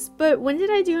piece. But when did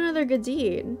I do another good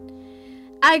deed?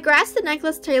 I grasp the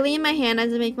necklace tightly in my hand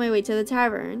as I make my way to the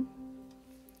tavern.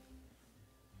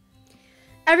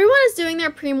 Everyone is doing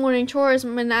their pre-morning chores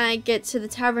when I get to the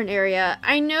tavern area.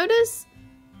 I notice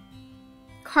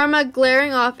Karma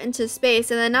glaring off into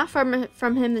space and then not far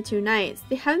from him the two knights.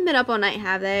 They haven't been up all night,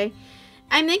 have they?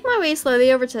 I make my way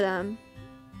slowly over to them.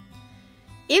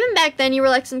 Even back then, you were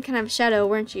like some kind of shadow,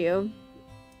 weren't you?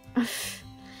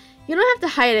 You don't have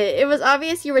to hide it. It was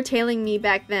obvious you were tailing me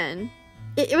back then.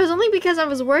 It was only because I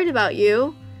was worried about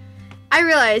you. I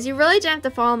realize you really didn't have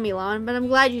to follow me, Lon, but I'm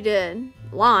glad you did.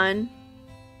 Lon?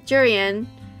 Jurian.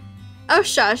 Oh,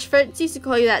 shush. Fritz used to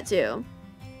call you that, too.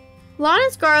 Lon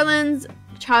is Garland's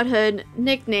childhood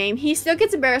nickname. He still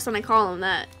gets embarrassed when I call him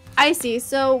that. I see.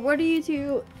 So, what are you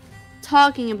two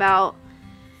talking about?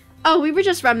 Oh, we were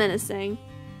just reminiscing.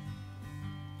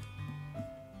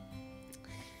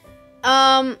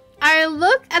 I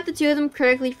look at the two of them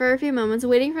critically for a few moments,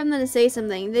 waiting for them to say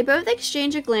something. They both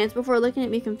exchange a glance before looking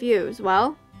at me confused.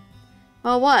 Well,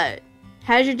 what?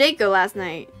 How did your date go last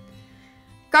night?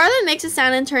 Garland makes a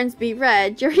sound and turns beet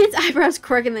red. Jurian's eyebrows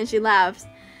quirk and then she laughs.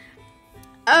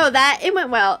 Oh, it went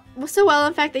well. So well,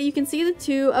 in fact, that you can see the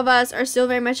two of us are still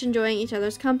very much enjoying each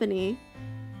other's company.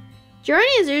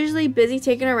 Jurian is usually busy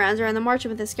taking her rounds around the march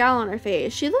with a scowl on her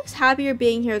face. She looks happier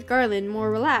being here with Garland,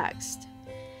 more relaxed.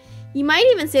 You might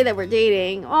even say that we're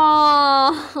dating.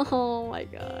 Oh my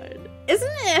god. Isn't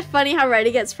it funny how right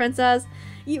he gets, Princess?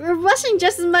 You were blushing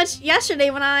just as much yesterday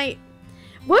when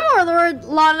One more, Lord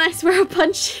Law, and I swear I'll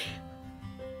punch you.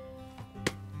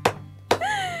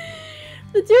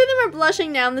 The two of them are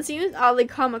blushing now, and the scene is oddly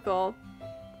comical.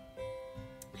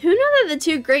 Who knew that the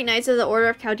two great knights of the Order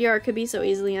of 𝐕𝐤𝐬𝐿 could be so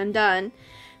easily undone?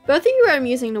 Both of you are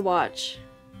amusing to watch.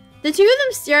 The two of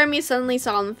them stare at me suddenly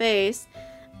solemn-faced.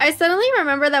 I suddenly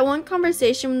remember that one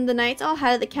conversation the knights all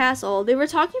had at the castle. They were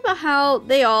talking about how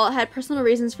they all had personal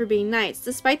reasons for being knights,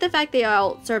 despite the fact they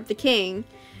all served the king.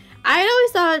 I had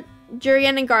always thought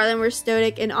Jurian and Garland were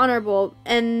stoic and honorable,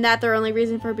 and that their only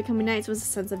reason for becoming knights was a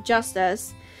sense of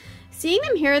justice. Seeing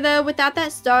them here, though, without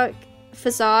that stoic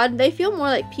facade, they feel more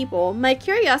like people. My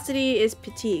curiosity is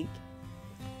piqued.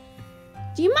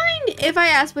 Do you mind if I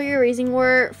ask what your reasoning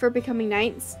were for becoming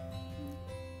knights?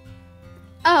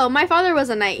 Oh, my father was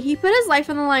a knight. He put his life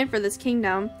on the line for this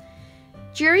kingdom.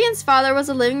 Jurian's father was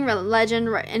a living legend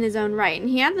in his own right, and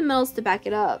he had the medals to back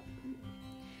it up.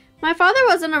 My father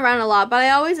wasn't around a lot, but I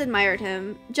always admired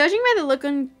him. Judging by the look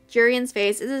on Jurian's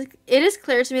face, it is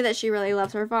clear to me that she really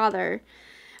loves her father.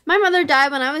 My mother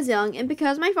died when I was young, and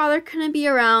because my father couldn't be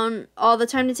around all the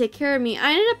time to take care of me,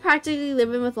 I ended up practically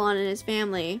living with Lon and his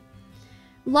family.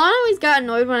 Lon always got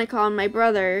annoyed when I called him my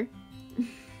brother.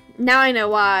 Now I know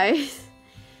why.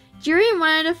 Jurian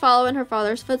wanted to follow in her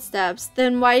father's footsteps.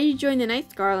 Then why did you join the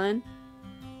Knights, Garland?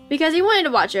 Because he wanted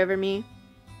to watch over me.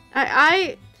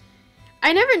 I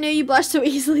never knew you blushed so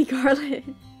easily,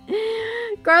 Garland.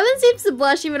 Garland seems to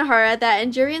blush even harder at that,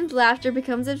 and Jurian's laughter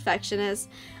becomes infectious.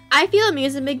 I feel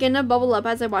amused and begin to bubble up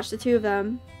as I watch the two of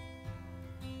them.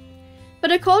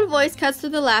 But a cold voice cuts through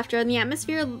the laughter and the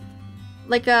atmosphere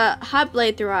like a hot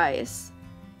blade through ice.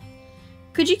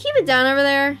 Could you keep it down over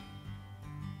there?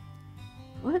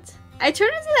 What? I turn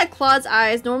to see that Claude's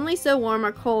eyes, normally so warm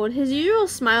or cold, his usual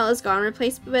smile is gone,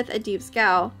 replaced with a deep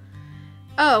scowl.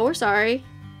 Oh, we're sorry.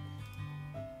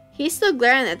 He's still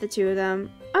glaring at the two of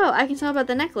them. Oh, I can tell about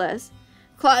the necklace.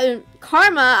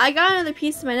 Karma, I got another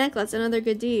piece of my necklace, another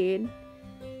good deed.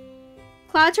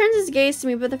 Claude turns his gaze to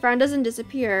me, but the frown doesn't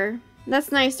disappear.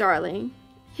 That's nice, darling.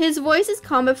 His voice is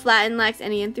calm but flat and lacks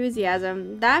any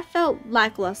enthusiasm. That felt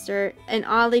lackluster and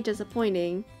oddly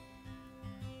disappointing.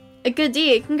 A good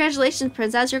deed. Congratulations,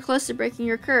 Princess. You're close to breaking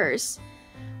your curse.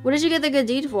 What did you get the good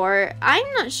deed for? I'm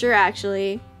not sure,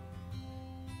 actually.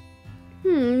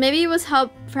 Maybe it was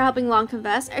for helping Lon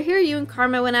confess. I hear you and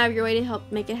Karma went out of your way to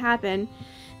help make it happen.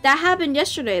 That happened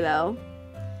yesterday, though.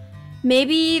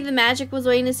 Maybe the magic was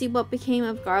waiting to see what became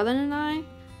of Garland and I?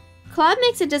 Claude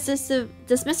makes a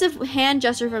dismissive hand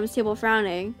gesture from his table,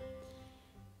 frowning.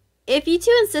 If you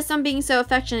two insist on being so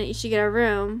affectionate, you should get a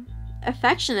room.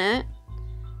 Affectionate?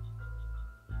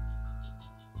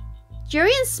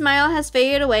 Jurian's smile has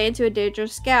faded away into a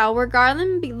dangerous scowl. Where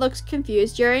Garland looks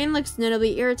confused, Jurian looks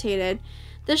notably irritated.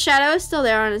 The shadow is still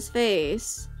there on his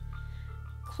face.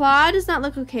 Claude does not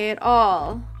look okay at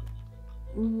all.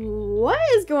 What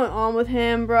is going on with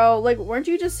him, bro? Like, weren't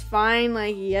you just fine,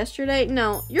 like, yesterday?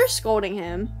 No, you're scolding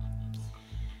him.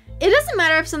 It doesn't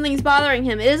matter if something's bothering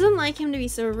him. It isn't like him to be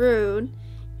so rude.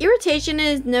 Irritation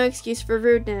is no excuse for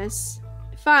rudeness.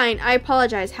 Fine, I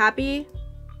apologize. Happy?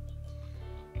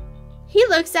 He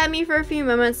looks at me for a few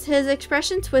moments, his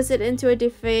expression twisted into a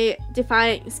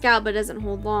defiant scowl, but doesn't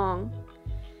hold long.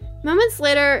 Moments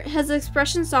later, his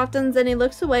expression softens and he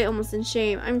looks away almost in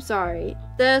shame. I'm sorry.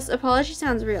 This apology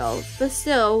sounds real, but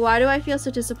still, why do I feel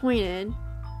so disappointed?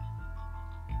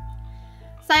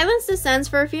 Silence descends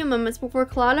for a few moments before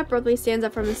Claude abruptly stands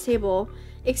up from his table.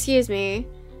 Excuse me.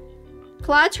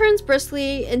 Claude turns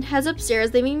briskly and heads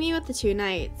upstairs, leaving me with the two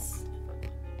knights.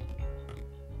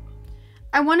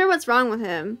 I wonder what's wrong with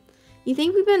him. You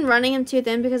think we've been running him too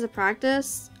thin because of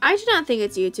practice? I do not think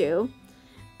it's you two.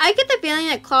 I get the feeling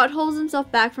that Claude holds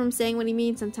himself back from saying what he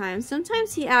means sometimes.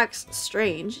 Sometimes he acts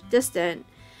strange, distant,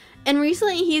 and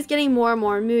recently he's getting more and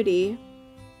more moody.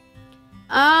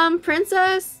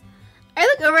 Princess? I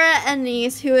look over at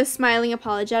Anise, who is smiling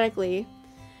apologetically.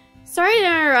 Sorry to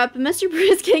interrupt, but Mr.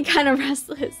 Brute is getting kind of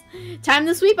restless. Time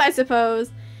to sweep, I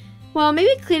suppose. Well,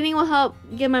 maybe cleaning will help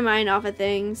get my mind off of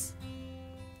things.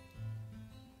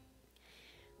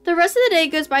 The rest of the day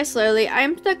goes by slowly. I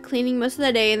am stuck cleaning most of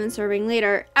the day and then serving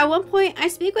later. At one point, I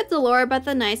speak with Delora about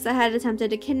the knights that had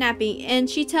attempted to kidnap me, and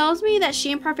she tells me that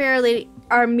she and Parfait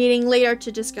are meeting later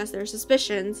to discuss their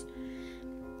suspicions.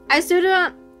 I still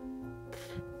don't,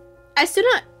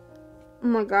 oh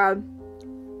my god.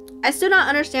 I still don't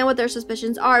understand what their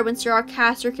suspicions are when Sir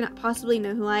Arcaster cannot possibly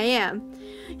know who I am.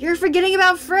 You're forgetting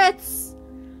about Fritz!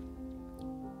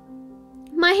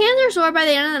 My hands are sore by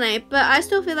the end of the night, but I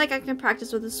still feel like I can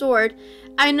practice with a sword.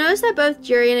 I notice that both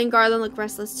Jurian and Garland look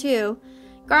restless too.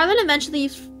 Garland eventually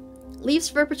leaves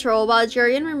for patrol, while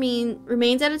Jurian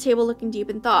remains at a table looking deep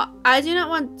in thought. I do not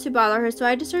want to bother her, so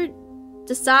I decide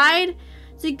to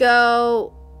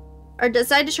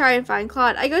try and find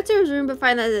Claude. I go to his room but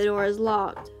find that the door is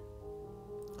locked.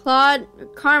 Claude,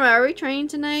 Karma, are we training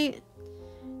tonight?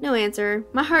 No answer.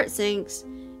 My heart sinks.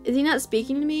 Is he not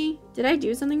speaking to me? Did I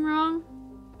do something wrong?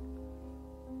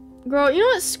 Girl, you know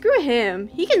what? Screw him.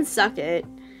 He can suck it.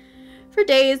 For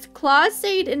days, Claude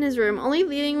stayed in his room, only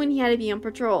leaving when he had to be on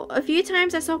patrol. A few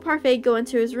times I saw Parfait go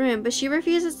into his room, but she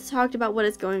refuses to talk about what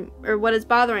is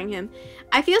bothering him.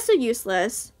 I feel so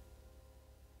useless.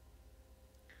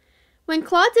 When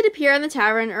Claude did appear in the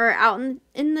tavern or out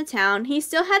in the town, he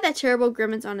still had that terrible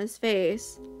grimace on his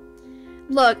face.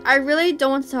 Look, I really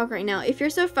don't want to talk right now. If you're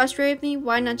so frustrated with me,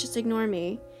 why not just ignore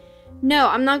me? No,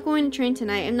 I'm not going to train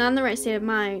tonight. I'm not in the right state of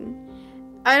mind.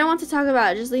 I don't want to talk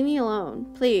about it. Just leave me alone,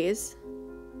 please.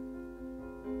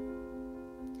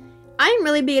 I'm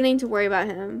really beginning to worry about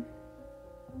him.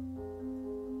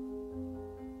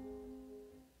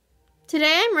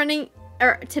 Today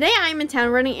I'm in town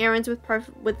running errands with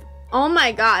oh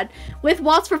my god, with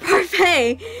Waltz for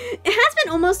Parfait. It has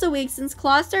been almost a week since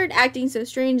Claude started acting so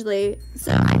strangely,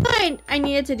 so I thought I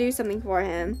needed to do something for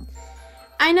him.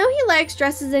 I know he likes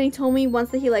dresses and he told me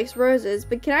once that he likes roses,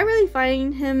 but can I really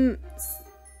find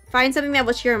something that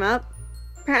will cheer him up?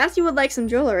 Perhaps he would like some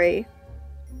jewelry.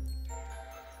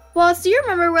 Well, do you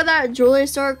remember where that jewelry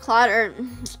store Claude or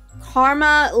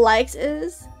Karma likes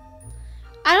is?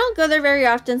 I don't go there very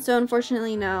often, so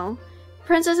unfortunately no.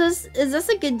 Princesses, is this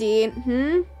a good deed?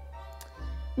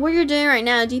 What you're doing right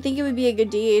now, do you think it would be a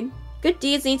good deed? Good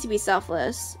deeds need to be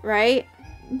selfless, right?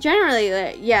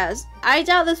 Generally, yes. I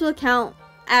doubt this will count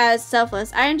as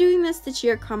selfless. I am doing this to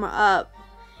cheer Karma up.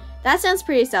 That sounds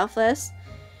pretty selfless.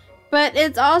 But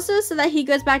it's also so that he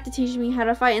goes back to teaching me how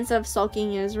to fight instead of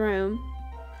sulking in his room.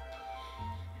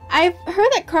 I've heard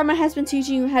that Karma has been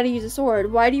teaching you how to use a sword.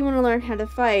 Why do you want to learn how to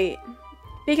fight?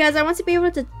 Because I want to be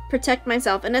able to protect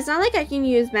myself, and it's not like I can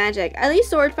use magic. At least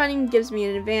sword fighting gives me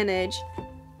an advantage.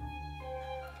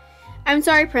 I'm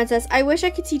sorry, Princess. I wish I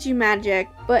could teach you magic,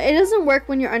 but it doesn't work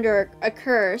when you're under a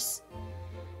curse.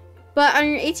 But on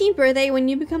your 18th birthday, when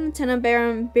you become Lieutenant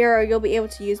Baron Barrow, you'll be able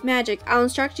to use magic. I'll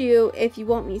instruct you if you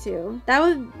want me to.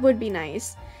 That would be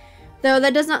nice. Though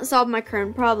that does not solve my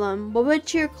current problem. What would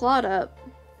cheer Claude up?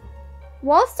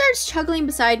 Walt starts chuckling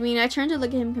beside me, and I turn to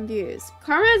look at him confused.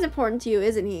 Karma is important to you,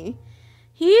 isn't he?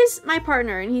 He's my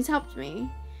partner, and he's helped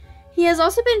me. He has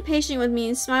also been patient with me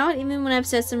and smiled even when I've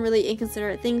said some really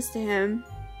inconsiderate things to him.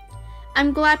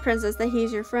 I'm glad, Princess, that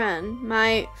he's your friend.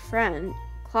 My friend.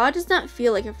 Claude does not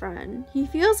feel like a friend. He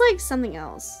feels like something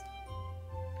else.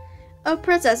 Oh,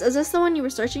 Princess, is this the one you were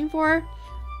searching for?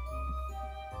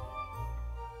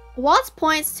 Waltz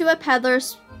points to a peddler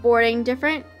sporting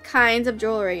different kinds of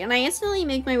jewelry, and I instantly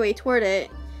make my way toward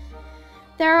it.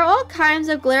 There are all kinds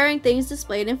of glaring things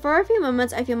displayed, and for a few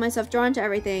moments I feel myself drawn to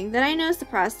everything. Then I notice the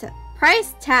price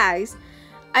tags.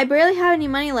 I barely have any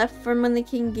money left from when the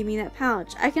king gave me that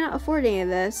pouch. I cannot afford any of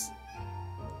this.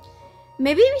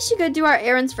 Maybe we should go do our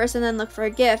errands first and then look for a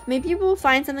gift. Maybe we'll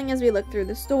find something as we look through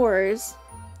the stores.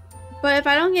 But if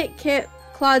I don't get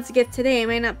Claude's gift today, I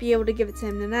might not be able to give it to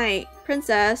him tonight.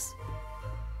 Princess.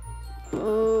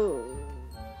 Oh.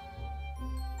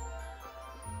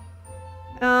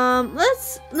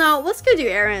 Let's go do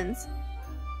errands.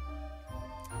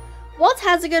 Walt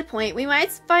has a good point. We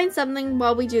might find something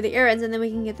while we do the errands and then we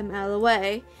can get them out of the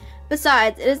way.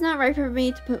 Besides, it is not right for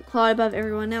me to put Claude above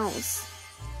everyone else.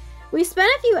 We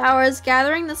spent a few hours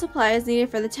gathering the supplies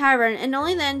needed for the tavern, and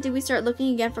only then did we start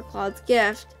looking again for Claude's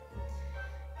gift.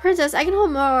 Princess, I can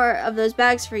hold more of those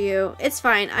bags for you. It's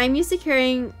fine. I'm used to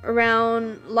carrying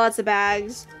around lots of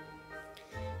bags.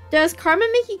 Does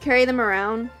Carmen make you carry them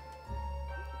around?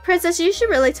 Princess, you should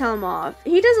really tell him off.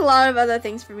 He does a lot of other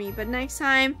things for me, but next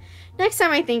time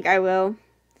I think I will.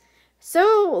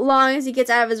 So long as he gets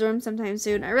out of his room sometime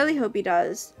soon. I really hope he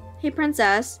does. Hey,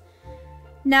 Princess.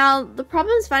 Now, the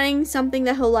problem is finding something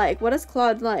that he'll like. What does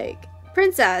Claude like?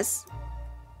 Princess.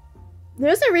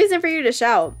 There's no reason for you to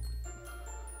shout.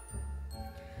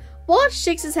 Walt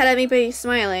shakes his head at me, but he's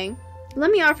smiling.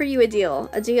 Let me offer you a deal.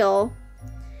 A deal?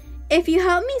 If you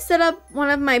help me set up one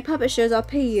of my puppet shows, I'll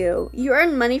pay you. You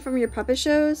earn money from your puppet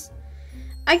shows?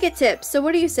 I get tips, so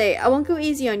what do you say? I won't go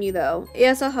easy on you, though.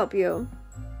 Yes, I'll help you.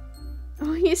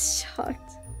 Oh, he's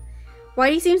shocked. Why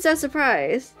do you seem so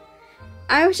surprised?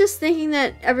 I was just thinking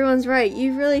that everyone's right.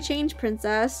 You've really changed,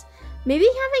 Princess. Maybe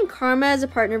having Karma as a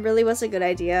partner really was a good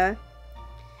idea.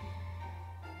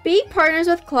 Being partners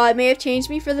with Claude may have changed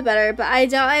me for the better, but I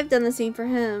doubt I've done the same for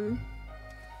him.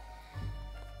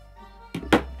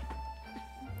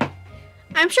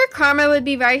 I'm sure Karma would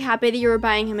be very happy that you were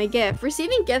buying him a gift.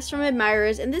 Receiving gifts from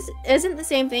admirers, and this isn't the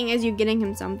same thing as you getting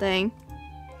him something.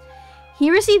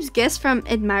 He receives gifts from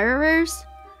admirers?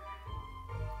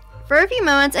 For a few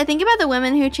moments, I think about the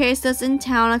women who chased us in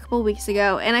town a couple weeks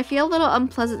ago, and I feel a little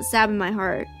unpleasant stab in my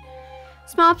heart.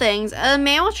 Small things. A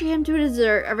man will treat him to a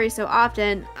dessert every so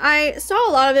often. I saw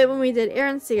a lot of it when we did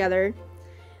errands together.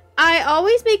 I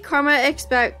always make Karma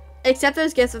accept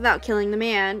those gifts without killing the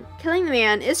man. Killing the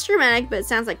man is dramatic, but it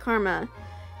sounds like Karma.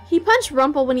 He punched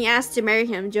Rumple when he asked to marry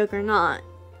him, joke or not.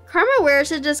 Karma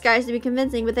wears a disguise to be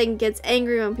convincing, but then gets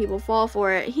angry when people fall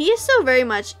for it. He is still very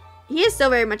much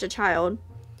a child.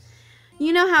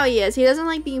 You know how he is. He doesn't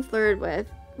like being flirted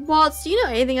with. Waltz, do you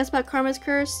know anything else about Karma's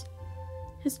curse?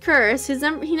 His curse? He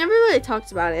never really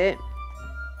talks about it.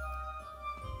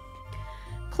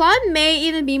 Claude may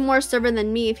even be more stubborn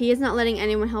than me if he is not letting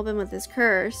anyone help him with his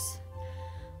curse.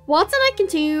 Waltz and I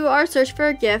continue our search for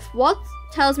a gift. Waltz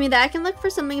tells me that I can look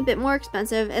for something a bit more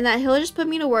expensive and that he'll just put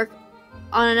me to work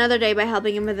on another day by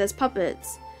helping him with his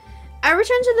puppets. I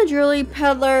return to the jewelry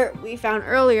peddler we found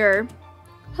earlier.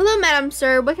 Hello, Madam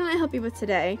Sir. What can I help you with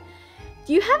today?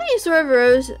 Do you have any sort of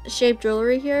rose-shaped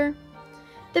jewelry here?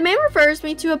 The man refers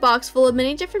me to a box full of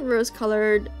many different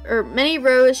many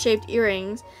rose-shaped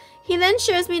earrings. He then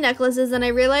shows me necklaces, and I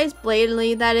realize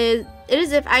blatantly that it is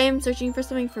as if I am searching for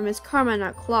something for Miss Karma,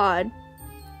 not Claude.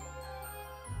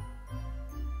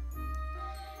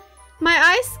 My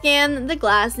eyes scan the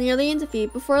glass nearly in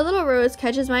defeat before a little rose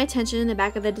catches my attention in the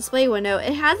back of the display window.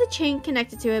 It has a chain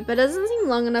connected to it, but doesn't seem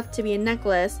long enough to be a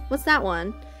necklace. What's that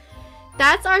one?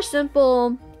 That's our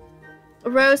simple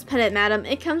rose pendant, madam.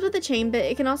 It comes with a chain, but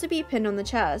it can also be pinned on the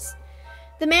chest.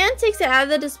 The man takes it out of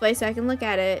the display so I can look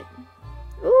at it.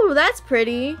 Ooh, that's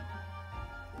pretty.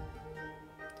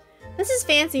 This is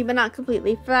fancy, but not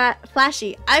completely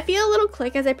flashy. I feel a little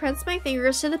click as I press my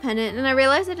fingers to the pendant, and I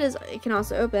realize it can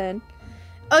also open.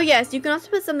 Oh yes, you can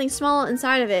also put something small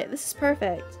inside of it. This is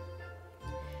perfect.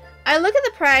 I look at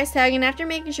the price tag, and after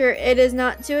making sure it is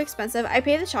not too expensive, I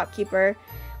pay the shopkeeper.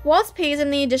 Waltz pays him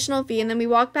the additional fee, and then we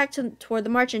walk back toward the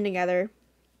merchant together.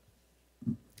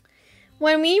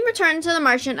 When we return to the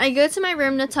merchant, I go to my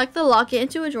room to tuck the locket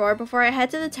into a drawer before I head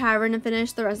to the tavern and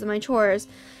finish the rest of my chores.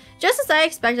 Just as I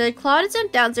expected, Claude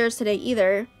isn't downstairs today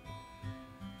either.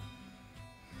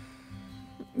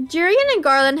 Jurian and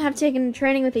Garland have taken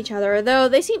training with each other, though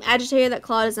they seem agitated that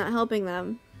Claude is not helping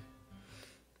them.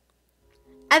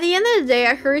 At the end of the day,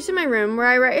 I hurry to my room where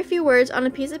I write a few words on a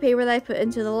piece of paper that I put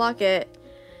into the locket.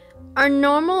 Our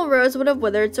normal rose would have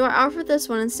withered, so I offer this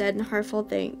one instead in heartfelt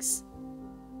thanks.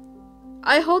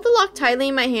 I hold the lock tightly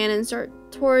in my hand and start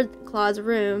toward Claude's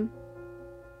room.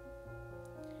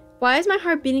 Why is my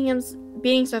heart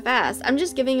beating so fast? I'm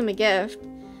just giving him a gift.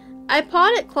 I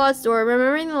pawed at Claude's door,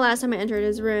 remembering the last time I entered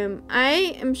his room.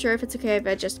 I am sure if it's okay if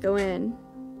I just go in.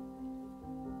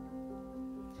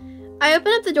 I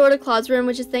open up the door to Claude's room,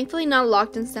 which is thankfully not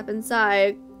locked, and step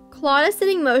inside. Claude is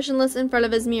sitting motionless in front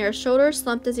of his mirror, shoulders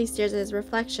slumped as he stares at his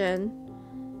reflection.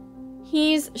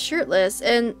 He's shirtless,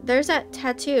 and there's that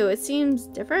tattoo. It seems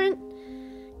different.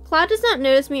 Claude does not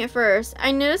notice me at first.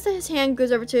 I notice that his hand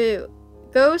goes to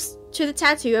the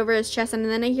tattoo over his chest, and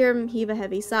then I hear him heave a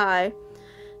heavy sigh.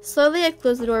 Slowly, I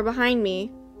close the door behind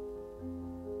me.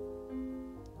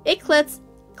 It clicks,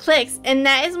 and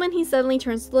that is when he suddenly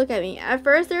turns to look at me. At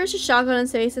first, there is a shock on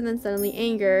his face, and then suddenly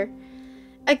anger.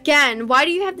 Again, why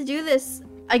do you have to do this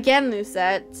again,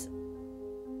 Lucette?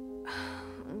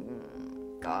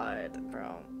 God,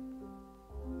 bro.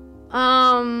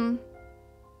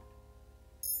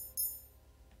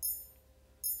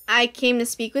 I came to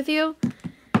speak with you.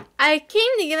 I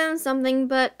came to give him something,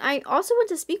 but I also want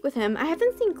to speak with him. I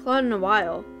haven't seen Claude in a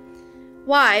while.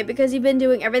 Why? Because you've been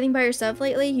doing everything by yourself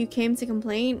lately? You came to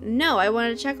complain? No, I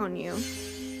wanted to check on you.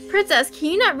 Princess, can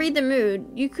you not read the mood?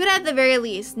 You could at the very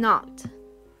least knocked.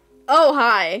 Oh,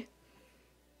 hi.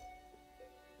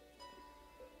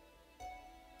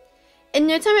 In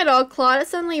no time at all, Claude is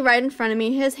suddenly right in front of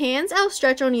me, his hands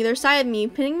outstretched on either side of me,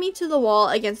 pinning me to the wall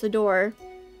against the door.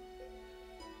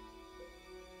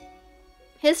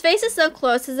 His face is so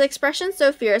close, his expression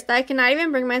so fierce that I cannot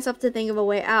even bring myself to think of a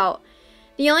way out.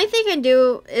 The only thing I can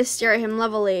do is stare at him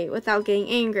levelly, without getting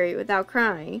angry, without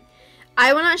crying.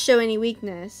 I will not show any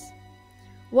weakness.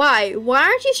 Why? Why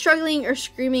aren't you struggling or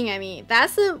screaming at me?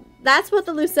 That's what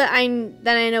the Lucette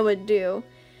that I know would do.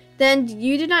 Then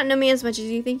you do not know me as much as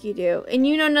you think you do, and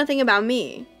you know nothing about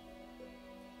me.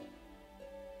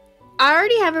 I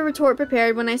already have a retort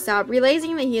prepared when I stop,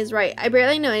 realizing that he is right. I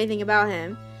barely know anything about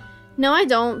him. No, I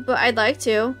don't, but I'd like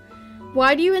to.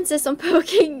 Why do you insist on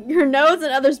poking your nose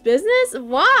in others' business?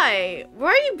 Why? Why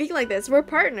are you being like this? We're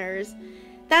partners.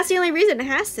 That's the only reason it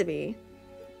has to be.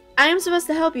 I am supposed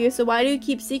to help you, so why do you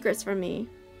keep secrets from me?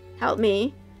 Help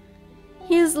me?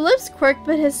 His lips quirk,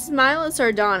 but his smile is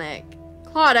sardonic.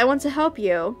 Claude, I want to help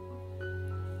you.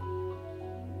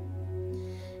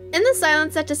 In the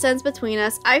silence that descends between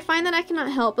us, I find that I cannot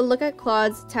help but look at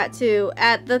Claude's tattoo,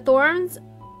 at the thorns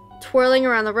twirling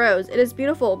around the rose. It is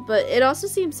beautiful, but it also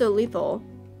seems so lethal.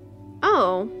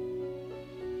 Oh.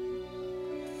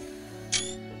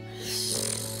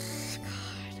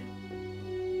 God.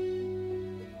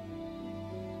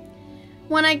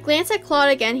 When I glance at Claude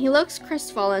again, he looks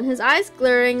crestfallen, his eyes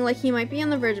glaring like he might be on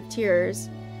the verge of tears.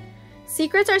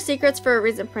 Secrets are secrets for a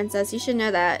reason, Princess. You should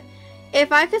know that.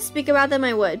 If I could speak about them,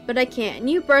 I would, but I can't. And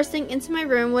you bursting into my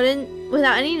room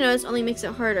without any notice only makes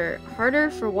it harder. Harder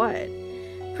for what?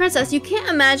 Princess, you can't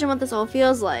imagine what this all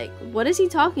feels like. What is he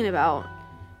talking about?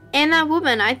 And that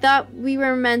woman, I thought we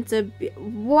were meant to be.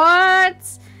 What?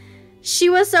 She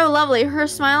was so lovely. Her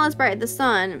smile is bright as the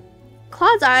sun.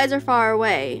 Claude's eyes are far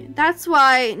away. That's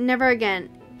why, never again.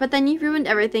 But then you ruined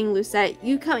everything, Lucette.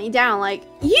 You cut me down like,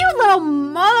 you little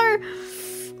mother.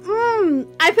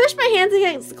 I pushed my hands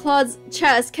against Claude's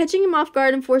chest, catching him off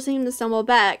guard and forcing him to stumble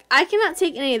back. I cannot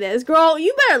take any of this. Girl,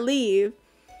 you better leave.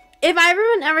 If I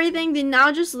ruin everything, then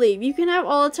now just leave. You can have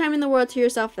all the time in the world to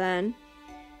yourself then.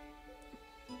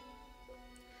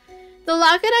 The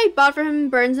locket I bought for him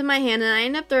burns in my hand and I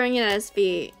end up throwing it at his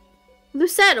feet.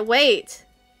 Lucette, wait.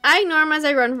 I ignore him as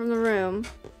I run from the room.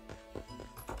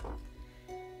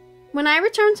 When I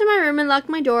return to my room and lock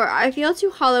my door, I feel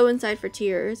too hollow inside for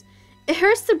tears. It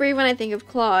hurts to breathe when I think of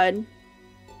Claude.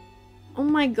 Oh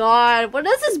my god, what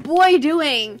is this boy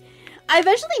doing? I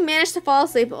eventually managed to fall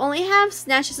asleep, but only have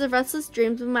snatches of restless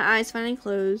dreams with my eyes finally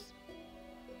closed.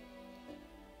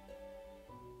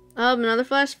 Oh, another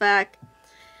flashback.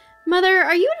 Mother,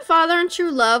 are you and Father in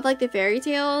true love like the fairy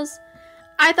tales?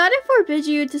 I thought it forbid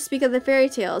you to speak of the fairy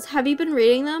tales. Have you been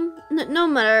reading them? No,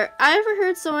 Mother. I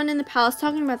overheard someone in the palace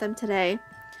talking about them today.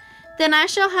 Then I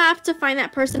shall have to find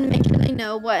that person to make sure they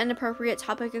know what an appropriate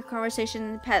topic of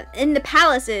conversation in the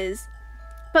palace is.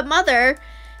 But Mother,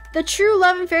 the true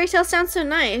love in fairy tales sounds so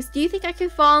nice. Do you think I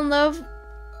could fall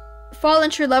in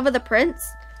true love with a prince?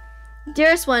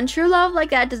 Dearest one, true love like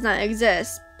that does not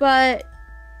exist, but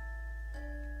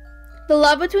the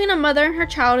love between a mother and her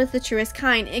child is the truest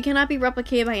kind. It cannot be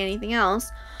replicated by anything else.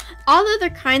 All other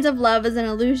kinds of love is an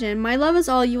illusion. My love is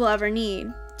all you will ever need.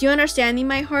 Do you understand me,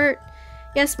 my heart?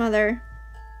 Yes, Mother.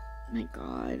 My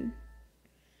God.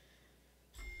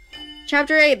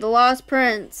 Chapter 8, The Lost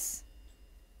Prince.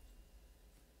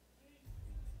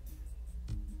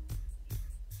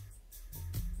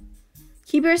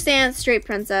 Keep your stance straight,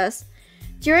 Princess.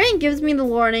 Durian gives me the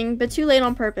warning, but too late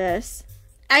on purpose.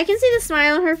 I can see the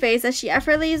smile on her face as she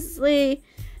effortlessly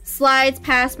slides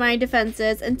past my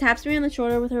defenses and taps me on the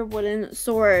shoulder with her wooden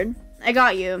sword. I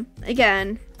got you.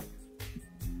 Again.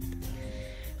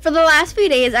 For the last few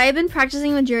days, I have been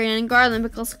practicing with Durian and Garland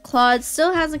because Claude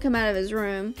still hasn't come out of his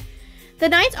room. The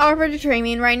knights offered to train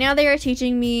me, and right now they are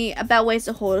teaching me about ways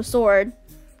to hold a sword.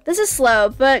 This is slow,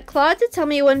 but Claude did tell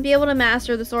me I wouldn't be able to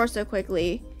master the sword so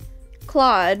quickly.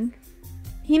 Claude.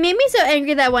 He made me so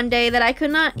angry that one day that I could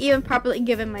not even properly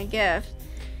give him my gift.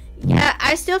 Yeah,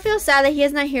 I still feel sad that he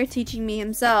is not here teaching me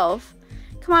himself.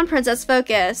 Come on, Princess,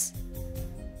 focus.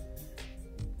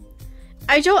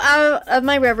 I jolt out of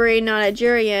my reverie, not at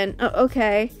Durian. Oh,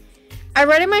 okay. I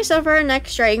ready myself for her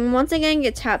next strike and once again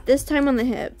get tapped, this time on the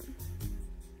hip.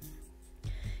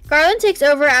 Garland takes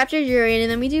over after Durian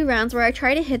and then we do rounds where I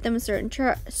try to hit them with certain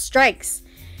strikes.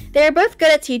 They are both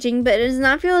good at teaching, but it does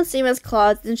not feel the same as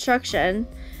Claude's instruction.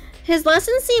 His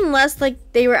lessons seem less like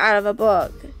they were out of a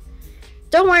book.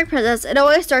 Don't worry, Princess, it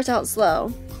always starts out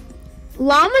slow.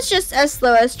 Lom was just as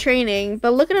slow as training,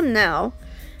 but look at him now.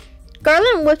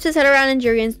 Garland whips his head around in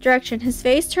Durian's direction, his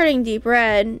face turning deep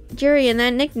red. Durian,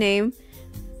 that nickname.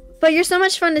 But you're so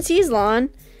much fun to tease, Lon.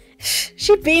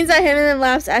 She beams at him and then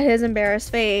laughs at his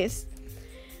embarrassed face.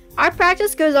 Our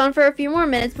practice goes on for a few more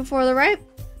minutes before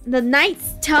the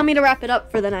knights tell me to wrap it up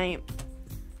for the night.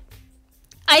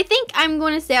 I think I'm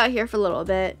going to stay out here for a little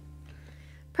bit.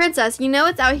 Princess, you know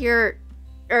it's out here,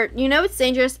 or you know it's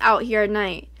dangerous out here at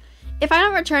night. If I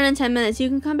don't return in 10 minutes, you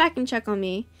can come back and check on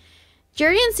me.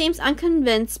 Jurian seems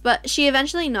unconvinced, but she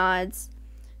eventually nods.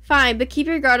 Fine, but keep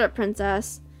your guard up,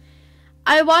 Princess.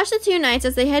 I watch the two knights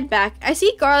as they head back. I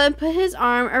see Garland put his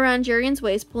arm around Jurian's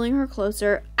waist, pulling her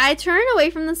closer. I turn away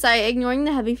from the sight, ignoring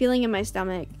the heavy feeling in my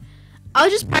stomach. I'll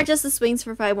just practice the swings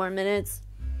for 5 more minutes.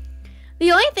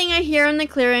 The only thing I hear in the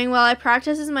clearing while I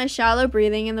practice is my shallow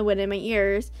breathing and the wind in my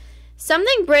ears.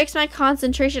 Something breaks my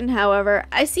concentration, however.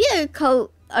 I see a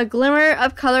glimmer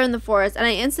of color in the forest, and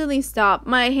I instantly stop,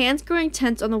 my hands growing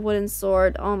tense on the wooden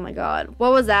sword. Oh my god.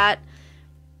 What was that?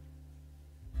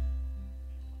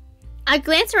 I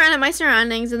glance around at my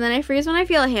surroundings, and then I freeze when I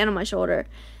feel a hand on my shoulder.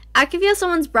 I can feel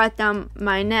someone's breath down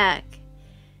my neck.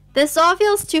 This all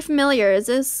feels too familiar. Is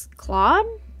this Claude?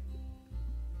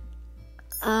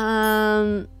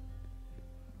 Try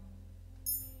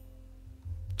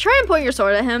and point your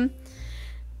sword at him.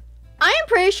 I am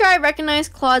pretty sure I recognize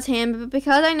Claude's hand, but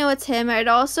because I know it's him, I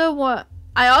also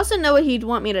know what he'd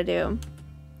want me to do.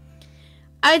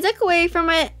 I duck away from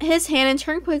his hand and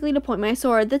turn quickly to point my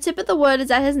sword. The tip of the wood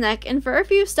is at his neck, and for a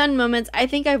few stunned moments, I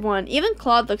think I've won. Even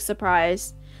Claude looks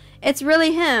surprised. It's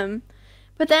really him.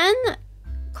 But then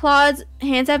Claude's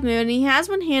hands have moved, and he has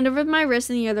one hand over my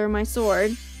wrist and the other on my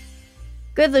sword.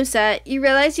 Good, Lucette. You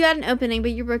realized you had an opening,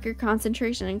 but you broke your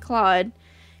concentration in Claude.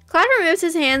 Claude removes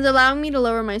his hands, allowing me to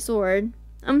lower my sword.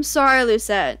 I'm sorry,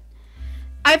 Lucette.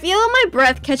 I feel my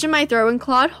breath catch in my throat when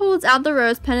Claude holds out the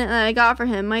rose pendant that I got for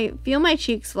him. I feel my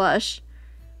cheeks flush.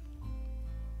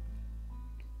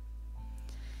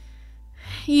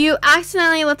 You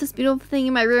accidentally left this beautiful thing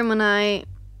in my room when I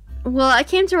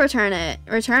came to return it.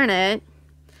 Return it?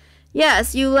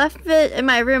 Yes, you left it in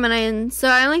my room, and so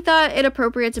I only thought it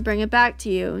appropriate to bring it back to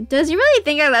you. Does you really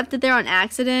think I left it there on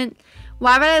accident?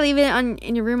 Why would I leave it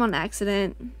in your room on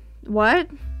accident? What?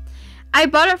 I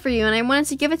bought it for you, and I wanted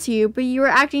to give it to you, but you were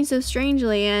acting so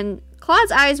strangely, and Claude's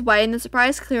eyes widen, the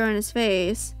surprise clear on his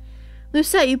face.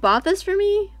 Lucette, you bought this for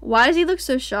me? Why does he look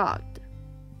so shocked?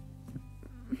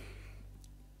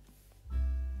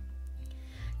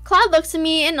 Claude looks at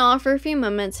me in awe for a few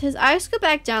moments. His eyes go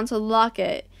back down to the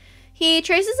locket. He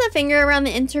traces a finger around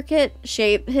the intricate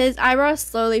shape, his eyebrows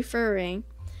slowly furrowing.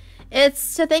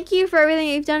 It's to thank you for everything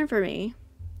you've done for me.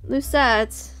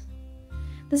 Lucette,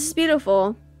 this is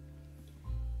beautiful.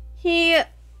 He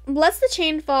lets the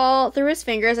chain fall through his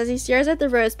fingers as he stares at the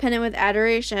rose pendant with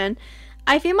adoration.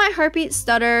 I feel my heartbeat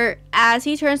stutter as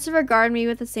he turns to regard me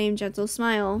with the same gentle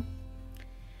smile.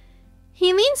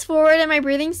 He leans forward and my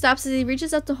breathing stops as he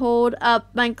reaches up to hold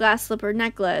up my glass slipper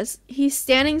necklace. He's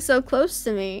standing so close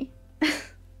to me.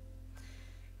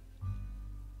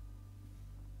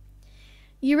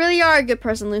 You really are a good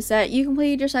person, Lucette. You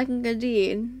completed your second good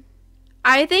deed.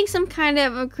 I think some kind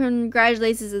of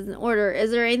congratulations is in order. Is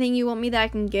there anything you want me that I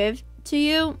can give to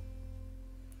you?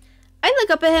 I look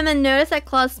up at him and notice that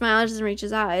Claude smiles and reaches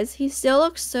his eyes. He still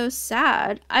looks so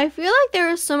sad. I feel like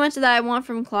there is so much that I want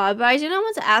from Claude, but I do not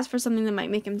want to ask for something that might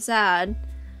make him sad.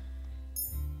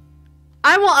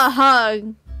 I want a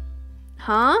hug.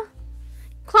 Huh?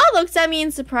 Claude looks at me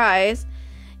in surprise.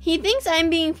 He thinks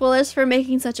I'm being foolish for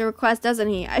making such a request, doesn't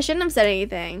he? I shouldn't have said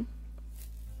anything.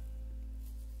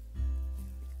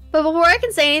 But before I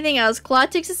can say anything else,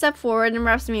 Claude takes a step forward and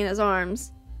wraps me in his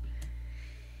arms.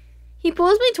 He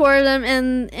pulls me toward him,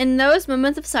 and in those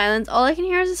moments of silence, all I can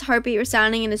hear is his heartbeat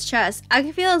resounding in his chest. I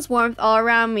can feel his warmth all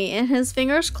around me, and his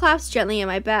fingers clasp gently at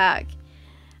my back.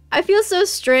 I feel so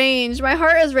strange. My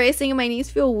heart is racing and my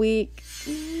knees feel weak.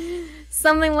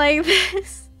 Something like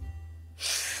this.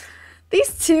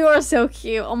 These two are so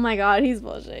cute. Oh my god, he's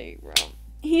blushing, bro.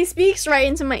 He speaks right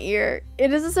into my ear.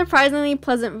 It is a surprisingly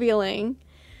pleasant feeling.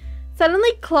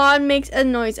 Suddenly, Claude makes a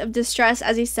noise of distress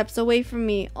as he steps away from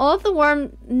me. All of the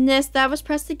warmness that was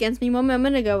pressed against me 1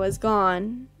 moment ago is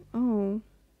gone. Oh.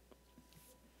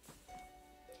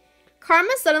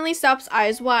 Karma suddenly stops,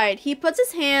 eyes wide. He puts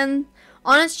his hand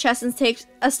on his chest and takes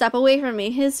a step away from me,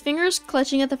 his fingers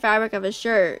clutching at the fabric of his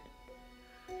shirt.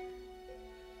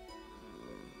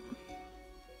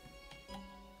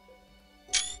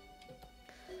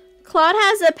 Claude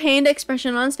has a pained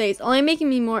expression on his face, only making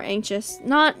me more anxious.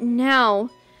 Not now.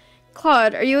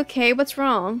 Claude, are you okay? What's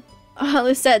wrong? Oh,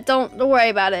 Lucette, don't worry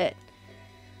about it.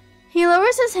 He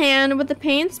lowers his hand with the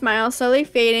pained smile slowly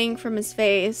fading from his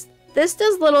face. This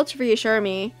does little to reassure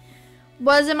me.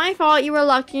 Was it my fault you were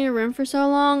locked in your room for so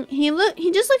long? He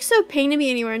just looks so pained to be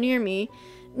anywhere near me.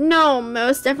 No,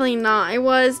 most definitely not. I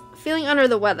was feeling under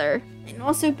the weather. And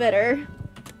also bitter.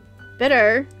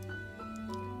 Bitter?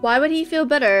 Why would he feel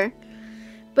bitter?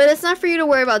 But it's not for you to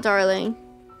worry about, darling.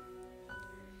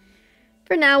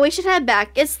 For now, we should head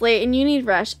back. It's late and you need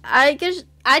rest. I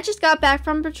just got back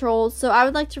from patrol, so I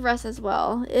would like to rest as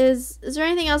well. Is there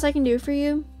anything else I can do for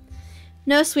you?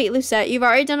 No, sweet Lucette, you've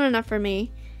already done enough for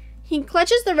me. He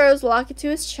clutches the rose locket to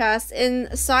his chest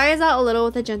and sighs out a little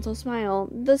with a gentle smile.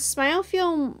 The smile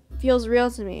feels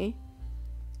real to me.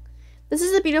 This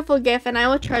is a beautiful gift and I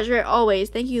will treasure it always.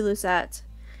 Thank you, Lucette.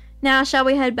 Now, shall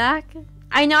we head back?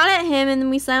 I nod at him and then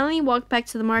we silently walk back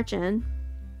to the March Inn.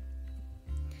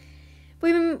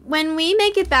 When we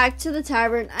make it back to the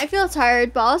tavern, I feel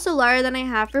tired, but also lighter than I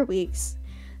have for weeks.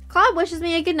 Claude wishes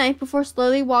me a good night before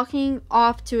slowly walking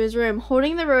off to his room,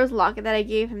 holding the rose locket that I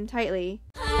gave him tightly.